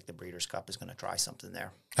I don't think the Breeders' Cup is going to try something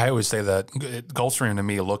there. I always say that Gulfstream to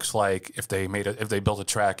me looks like if they built a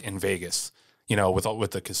track in Vegas.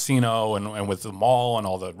 With the casino and with the mall and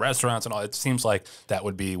all the restaurants and all, it seems like that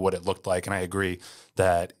would be what it looked like. And I agree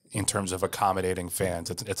that in terms of accommodating fans,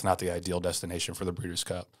 it's not the ideal destination for the Breeders'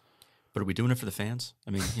 Cup. But are we doing it for the fans?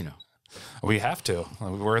 I mean, We have to.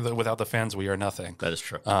 Without the fans, we are nothing. That is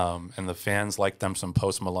true. And the fans like them some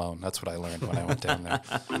Post Malone. That's what I learned when I went down there.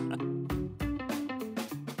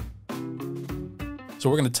 So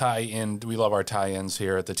we're going to tie in. We love our tie-ins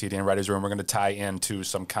here at the TDN Writers Room. We're going to tie into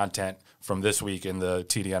some content from this week in the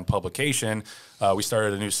TDN publication. We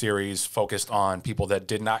started a new series focused on people that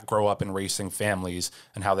did not grow up in racing families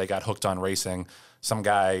and how they got hooked on racing. Some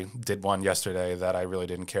guy did one yesterday that I really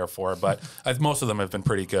didn't care for, but most of them have been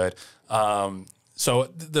pretty good. So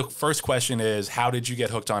the first question is, how did you get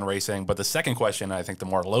hooked on racing? But the second question, I think the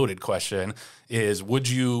more loaded question, is would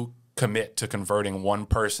you commit to converting one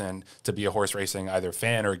person to be a horse racing either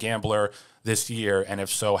fan or gambler this year? And if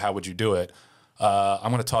so, how would you do it?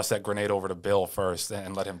 I'm going to toss that grenade over to Bill first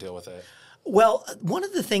and let him deal with it. Well, one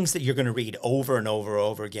of the things that you're going to read over and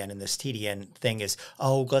over again in this TDN thing is,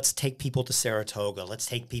 let's take people to Saratoga. Let's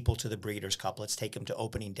take people to the Breeders' Cup. Let's take them to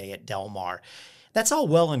opening day at Del Mar. That's all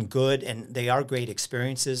well and good, and they are great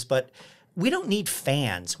experiences, but we don't need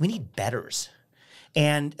fans. We need bettors.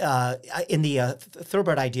 And in the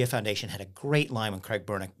Thoroughbred Idea Foundation had a great line when Craig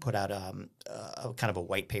Bernick put out a kind of a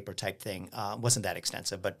white paper type thing. Wasn't that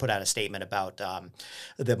extensive, but put out a statement about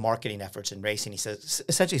the marketing efforts in racing. He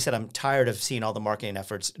essentially said, I'm tired of seeing all the marketing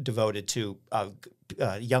efforts devoted to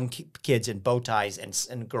young kids in bow ties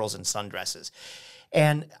and girls in sundresses.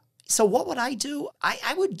 And so what would I do?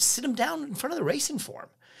 I would sit them down in front of the racing form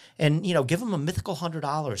and, give them a mythical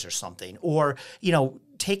 $100 or something, or,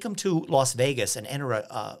 take them to Las Vegas and enter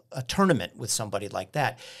a tournament with somebody like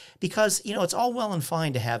that. Because, it's all well and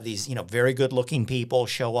fine to have these, very good looking people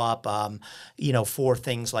show up, for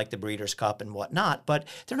things like the Breeders' Cup and whatnot, but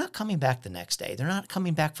they're not coming back the next day. They're not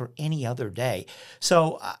coming back for any other day.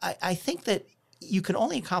 So I think that you can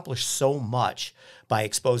only accomplish so much by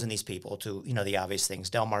exposing these people to, the obvious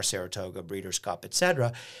things, Del Mar, Saratoga, Breeders' Cup, et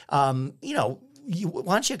cetera.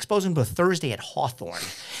 Why don't you expose them to a Thursday at Hawthorne?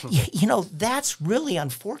 That's really,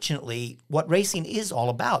 unfortunately, what racing is all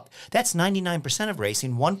about. That's 99% of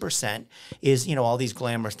racing. 1% is, all these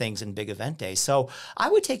glamour things and big event days. So I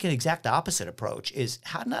would take an exact opposite approach, is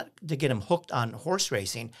how not to get them hooked on horse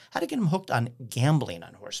racing, how to get them hooked on gambling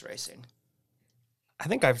on horse racing. I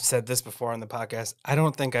think I've said this before on the podcast. I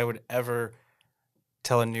don't think I would ever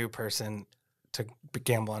tell a new person to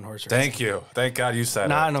gamble on horse racing. Thank you. Thank God you said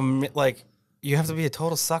it. You have to be a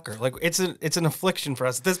total sucker. It's an affliction for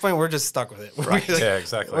us. At this point, we're just stuck with it. Right. Yeah,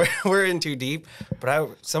 exactly. We're in too deep.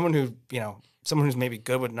 But someone who's maybe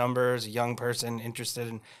good with numbers, a young person interested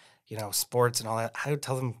in, sports and all that, I would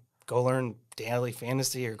tell them, go learn daily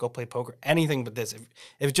fantasy or go play poker, anything but this. If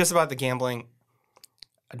it's just about the gambling,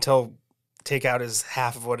 until takeout is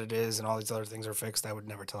half of what it is and all these other things are fixed, I would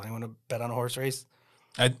never tell anyone to bet on a horse race.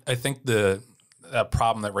 I think the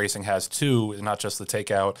problem that racing has too, not just the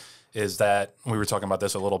takeout, is that we were talking about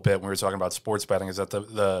this a little bit when we were talking about sports betting, is that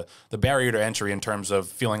the barrier to entry in terms of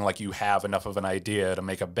feeling like you have enough of an idea to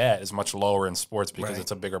make a bet is much lower in sports because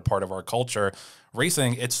it's a bigger part of our culture.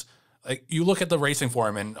 Racing, it's like you look at the racing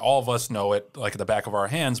form and all of us know it like at the back of our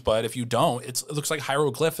hands, but if you don't, it looks like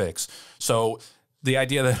hieroglyphics. So the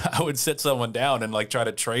idea that I would sit someone down and try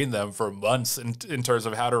to train them for months in terms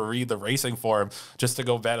of how to read the racing form just to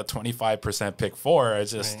go bet a 25% pick four,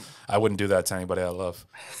 I wouldn't do that to anybody I love.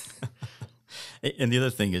 And the other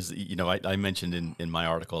thing is, I mentioned in my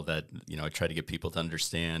article that, I try to get people to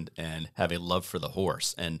understand and have a love for the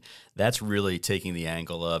horse. And that's really taking the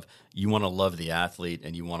angle of you want to love the athlete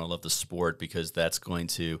and you want to love the sport because that's going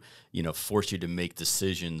to, force you to make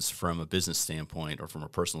decisions from a business standpoint or from a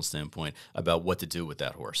personal standpoint about what to do with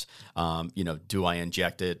that horse. Do I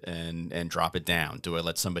inject it and drop it down? Do I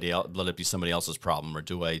let it be somebody else's problem? Or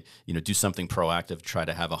do I, do something proactive, try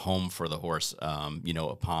to have a home for the horse,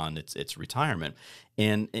 upon its retirement?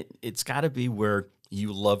 And it's got to be where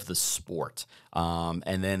you love the sport.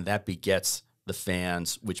 And then that begets the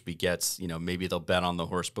fans, which begets, maybe they'll bet on the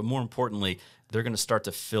horse. But more importantly, they're going to start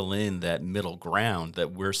to fill in that middle ground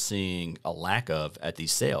that we're seeing a lack of at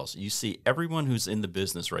these sales. You see everyone who's in the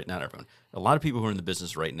business right now, not everyone, a lot of people who are in the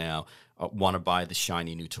business right now want to buy the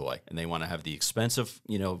shiny new toy, and they want to have the expensive,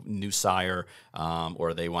 new sire,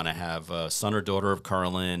 or they want to have a son or daughter of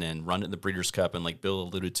Carlin and run it in the Breeders' Cup. And like Bill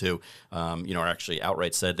alluded to, or actually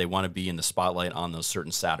outright said, they want to be in the spotlight on those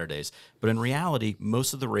certain Saturdays. But in reality,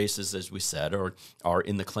 most of the races, as we said, are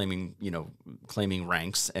in the claiming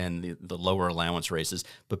ranks and the lower allowance races.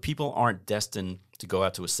 But people aren't destined to go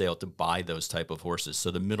out to a sale to buy those type of horses.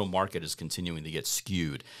 So the middle market is continuing to get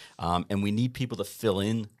skewed. And we need people to fill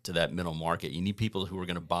in to that middle market. You need people who are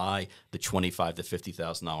going to buy the $25,000 to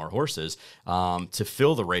 $50,000 horses to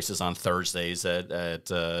fill the races on Thursdays at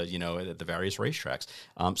the various racetracks.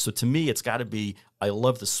 So to me, it's got to be, I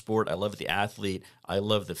love the sport, I love the athlete, I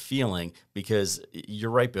love the feeling, because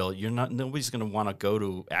you're right, Bill. Nobody's going to want to go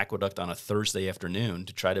to Aqueduct on a Thursday afternoon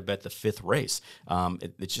to try to bet the 5th race.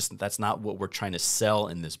 It's just, that's not what we're trying to sell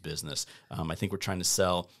in this business. I think we're trying to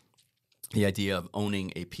sell the idea of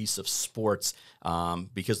owning a piece of sports,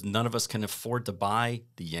 because none of us can afford to buy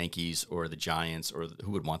the Yankees or the Giants, or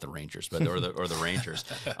who would want the Rangers, but or the Rangers.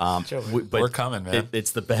 But we're coming, man.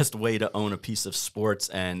 It's the best way to own a piece of sports,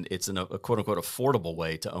 and it's a quote unquote affordable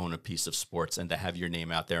way to own a piece of sports and to have your name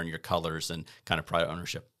out there and your colors and kind of pride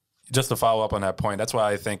ownership. Just to follow up on that point, that's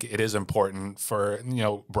why I think it is important for,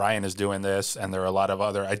 Brian is doing this, and there are a lot of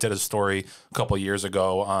other, I did a story a couple of years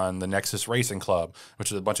ago on the Nexus Racing Club,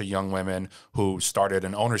 which is a bunch of young women who started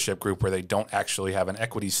an ownership group where they don't actually have an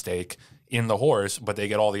equity stake in the horse, but they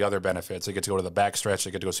get all the other benefits. They get to go to the backstretch,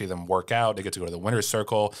 they get to go see them work out, they get to go to the winner's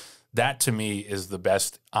circle. That to me is the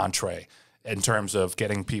best entree in terms of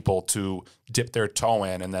getting people to dip their toe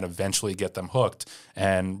in and then eventually get them hooked.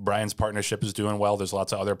 And Brian's partnership is doing well. There's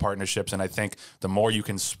lots of other partnerships. And I think the more you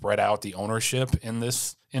can spread out the ownership in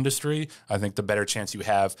this industry, I think the better chance you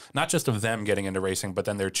have, not just of them getting into racing, but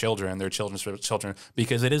then their children, their children's children,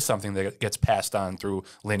 because it is something that gets passed on through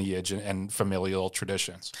lineage and familial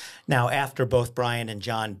traditions. Now, after both Brian and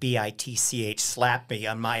John BITCH slapped me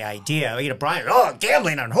on my idea, Brian,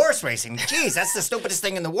 gambling on horse racing, geez, that's the stupidest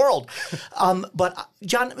thing in the world. But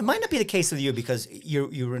John, it might not be the case with you because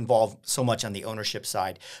you're involved so much on the ownership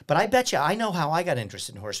side. But I bet you, I know how I got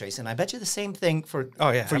interested in horse racing. I bet you the same thing for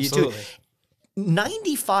you too.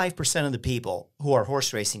 95% of the people who are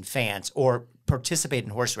horse racing fans or participate in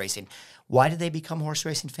horse racing, why did they become horse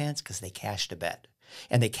racing fans? Because they cashed a bet.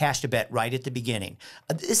 And they cashed a bet right at the beginning.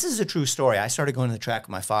 This is a true story. I started going to the track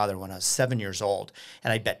with my father when I was 7 years old,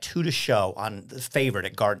 and I bet 2 to show on the favorite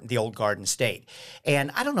at the old Garden State. And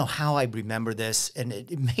I don't know how I remember this, and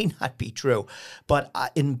it may not be true, but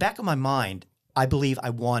in the back of my mind, I believe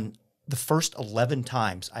I won the first 11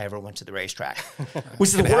 times I ever went to the racetrack, which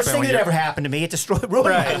is the worst thing that ever happened to me. It ruined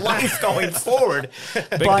my life going forward.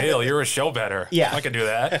 Big deal. You're a show bettor. Yeah. I can do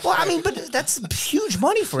that. Well, I mean, but that's huge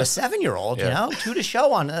money for a 7-year-old, 2 to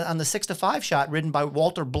show on the 6 to 5 shot ridden by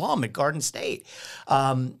Walter Blum at Garden State.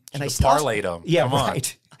 And I parlayed them. Yeah, Come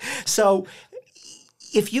right. So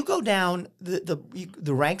if you go down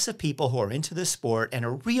the ranks of people who are into this sport and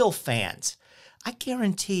are real fans, I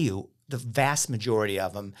guarantee you, the vast majority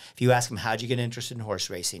of them, if you ask them, how'd you get interested in horse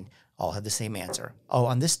racing? All have the same answer. Oh,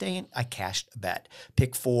 on this day, I cashed a bet.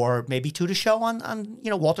 Pick 4, maybe 2 to show on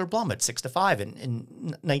Walter Blum at 6 to 5 in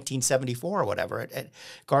 1974 or whatever at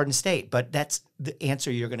Garden State. But that's the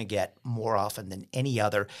answer you're going to get more often than any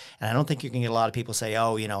other. And I don't think you can get a lot of people say,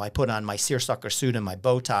 I put on my seersucker suit and my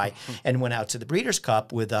bow tie and went out to the Breeders'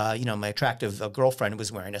 Cup with, my attractive girlfriend who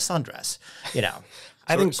was wearing a sundress,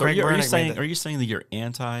 I think so are you saying that you're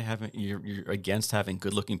you're against having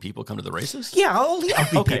good-looking people come to the races? Yeah, only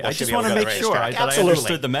ugly okay, people I should just be able want to to go make to sure racetrack. that I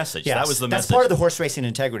understood the message. Yes, That was the that's message. part of the Horse Racing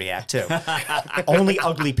Integrity Act too. Only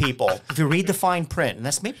ugly people. If you read the fine print, and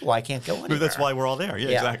that's maybe why I can't go anywhere. That's why we're all there.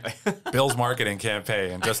 Yeah. Exactly. Bill's marketing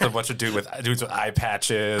campaign, just a bunch of dudes with eye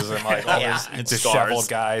patches and like all these disheveled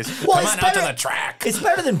scars. guys. Well, Come on out to the track. It's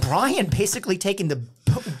better than Brian basically taking the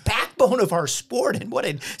backbone of our sport and what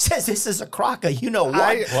it says this is a crock of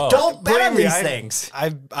don't bet on these things.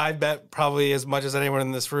 I bet probably as much as anyone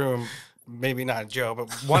in this room, maybe not Joe,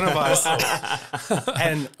 but one of us.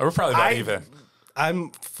 And we're probably not even. I'm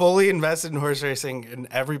fully invested in horse racing in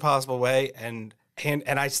every possible way, and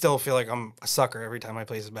I still feel like I'm a sucker every time I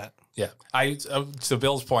place a bet. Yeah. To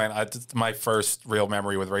Bill's point, my first real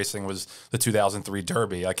memory with racing was the 2003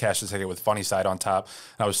 Derby. I cashed a ticket with Funny Side on top.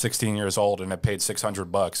 And I was 16 years old, and I paid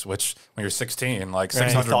 $600, which when you're 16, like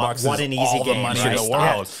 $600 is what an easy all the game, money right? in the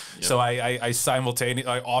world. Yeah. So I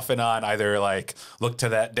simultaneously, off and on, either like look to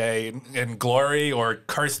that day in glory or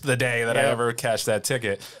curse the day that I ever cashed that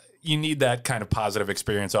ticket. you need that kind of positive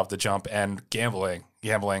experience off the jump, and gambling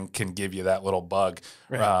can give you that little bug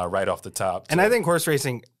right off the top. And I think horse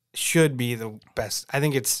racing should be the best. I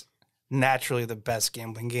think it's naturally the best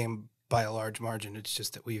gambling game by a large margin. It's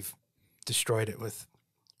just that we've destroyed it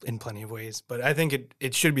in plenty of ways. But I think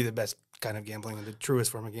it should be the best kind of gambling, the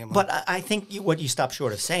truest form of gambling. But I think what you stop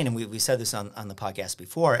short of saying, and we said this on the podcast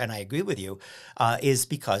before, and I agree with you, is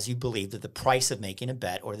because you believe that the price of making a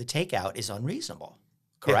bet or the takeout is unreasonable.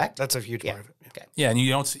 Correct? Yeah, that's a huge part of it. Okay. Yeah, and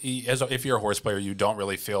you don't see, if you're a horse player, you don't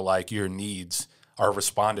really feel like your needs are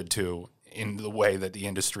responded to in the way that the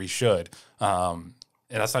industry should. And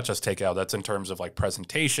that's not just takeout. That's in terms of like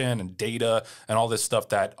presentation and data and all this stuff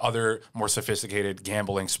that other more sophisticated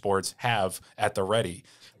gambling sports have at the ready.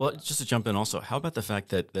 Well, just to jump in also, how about the fact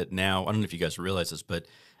that now, I don't know if you guys realize this, but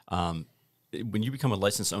when you become a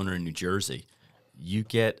licensed owner in New Jersey, you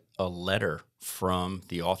get a letter from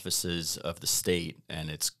the offices of the state, and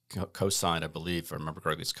it's co-signed, I believe, if I remember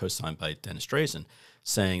correctly, it's co-signed by Dennis Drazen,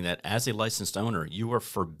 saying that as a licensed owner, you are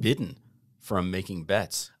forbidden from making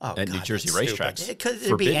bets at New Jersey racetracks.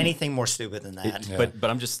 It'd be anything more stupid than that. But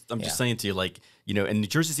I'm just saying to you, like, you know, and New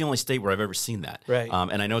Jersey's the only state where I've ever seen that. Right.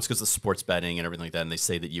 And I know it's because of sports betting and everything like that, and they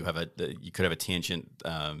say that you could have a tangent,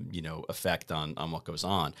 effect on what goes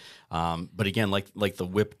on. But again, like the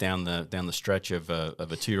whip down the stretch of a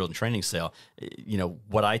 2-year-old in training sale, you know,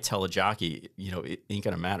 what I tell a jockey, you know, it ain't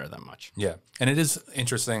gonna matter that much. Yeah, and it is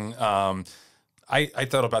interesting. I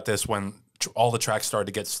thought about this when all the tracks started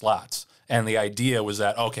to get slots. And the idea was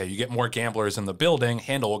that, okay, you get more gamblers in the building,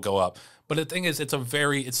 handle will go up. But the thing is,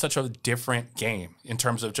 it's such a different game in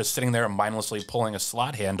terms of just sitting there and mindlessly pulling a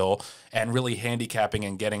slot handle and really handicapping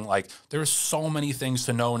and getting, like, there's so many things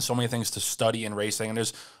to know and so many things to study in racing. And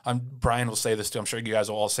there's, Brian will say this too, I'm sure you guys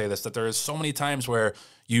will all say this, that there is so many times where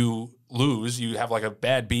you lose, you have like a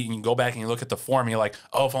bad beat, and you go back and you look at the form and you're like,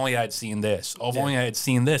 oh, if only I had seen this. Oh, if only I had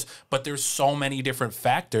seen this. But there's so many different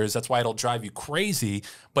factors. That's why it'll drive you crazy.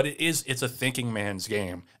 But it's a thinking man's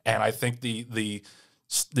game. And I think the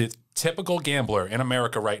typical gambler in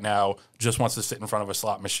America right now just wants to sit in front of a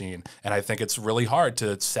slot machine. And I think it's really hard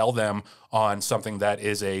to sell them on something that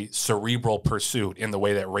is a cerebral pursuit in the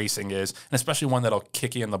way that racing is, and especially one that'll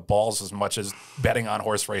kick you in the balls as much as betting on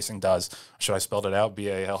horse racing does. Should I spelled it out?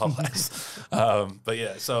 B-A-L-L-S. But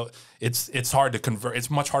yeah, so it's hard to convert. It's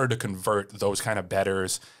much harder to convert those kind of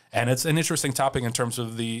bettors. And it's an interesting topic in terms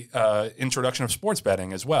of the introduction of sports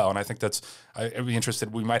betting as well. And I think I'd be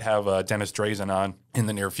interested. We might have Dennis Drazen on in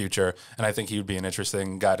the near future, and I think he would be an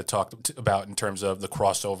interesting guy to talk about in terms of the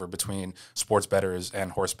crossover between sports bettors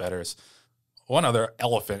and horse bettors. One other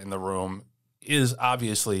elephant in the room is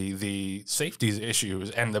obviously the safety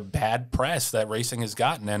issues and the bad press that racing has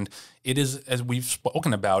gotten. And it is, as we've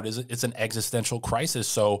spoken about, it's an existential crisis.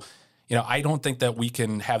 So, you know, I don't think that we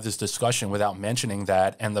can have this discussion without mentioning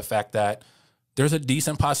that, and the fact that there's a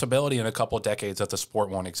decent possibility in a couple of decades that the sport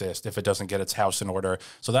won't exist if it doesn't get its house in order.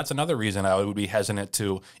 So that's another reason I would be hesitant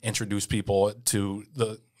to introduce people to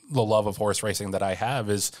the love of horse racing that I have.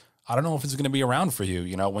 Is I don't know if it's going to be around for you,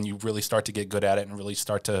 you know, when you really start to get good at it and really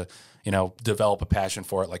start to, you know, develop a passion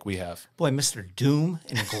for it like we have. Boy, Mr. Doom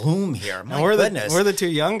and Gloom here. My we're goodness. We're the two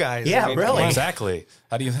young guys. Yeah, really. Exactly.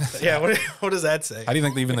 How do you? Yeah. What does that say? How do you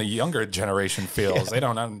think even the younger generation feels? They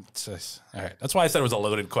don't know. All right. That's why I said it was a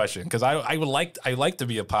loaded question, because I like to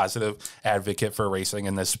be a positive advocate for racing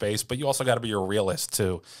in this space, but you also got to be a realist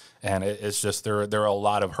too. And it's just there are a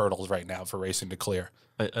lot of hurdles right now for racing to clear.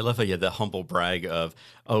 I love how you had the humble brag of,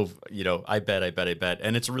 oh, you know, I bet.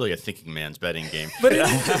 And it's really a thinking man's betting game. But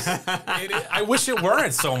I wish it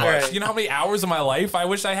weren't so much. Right. You know how many hours of my life I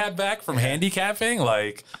wish I had back from handicapping?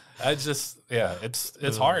 Like, it's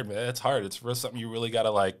hard, man. It's hard. It's really something you really got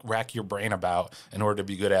to, like, rack your brain about in order to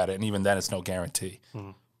be good at it. And even then, it's no guarantee.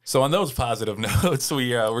 Mm-hmm. So on those positive notes,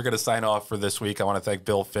 we're going to sign off for this week. I want to thank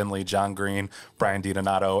Bill Finley, John Green, Brian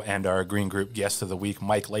DiDonato, and our Green Group guest of the week,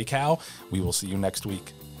 Mike Lakow. We will see you next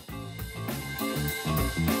week.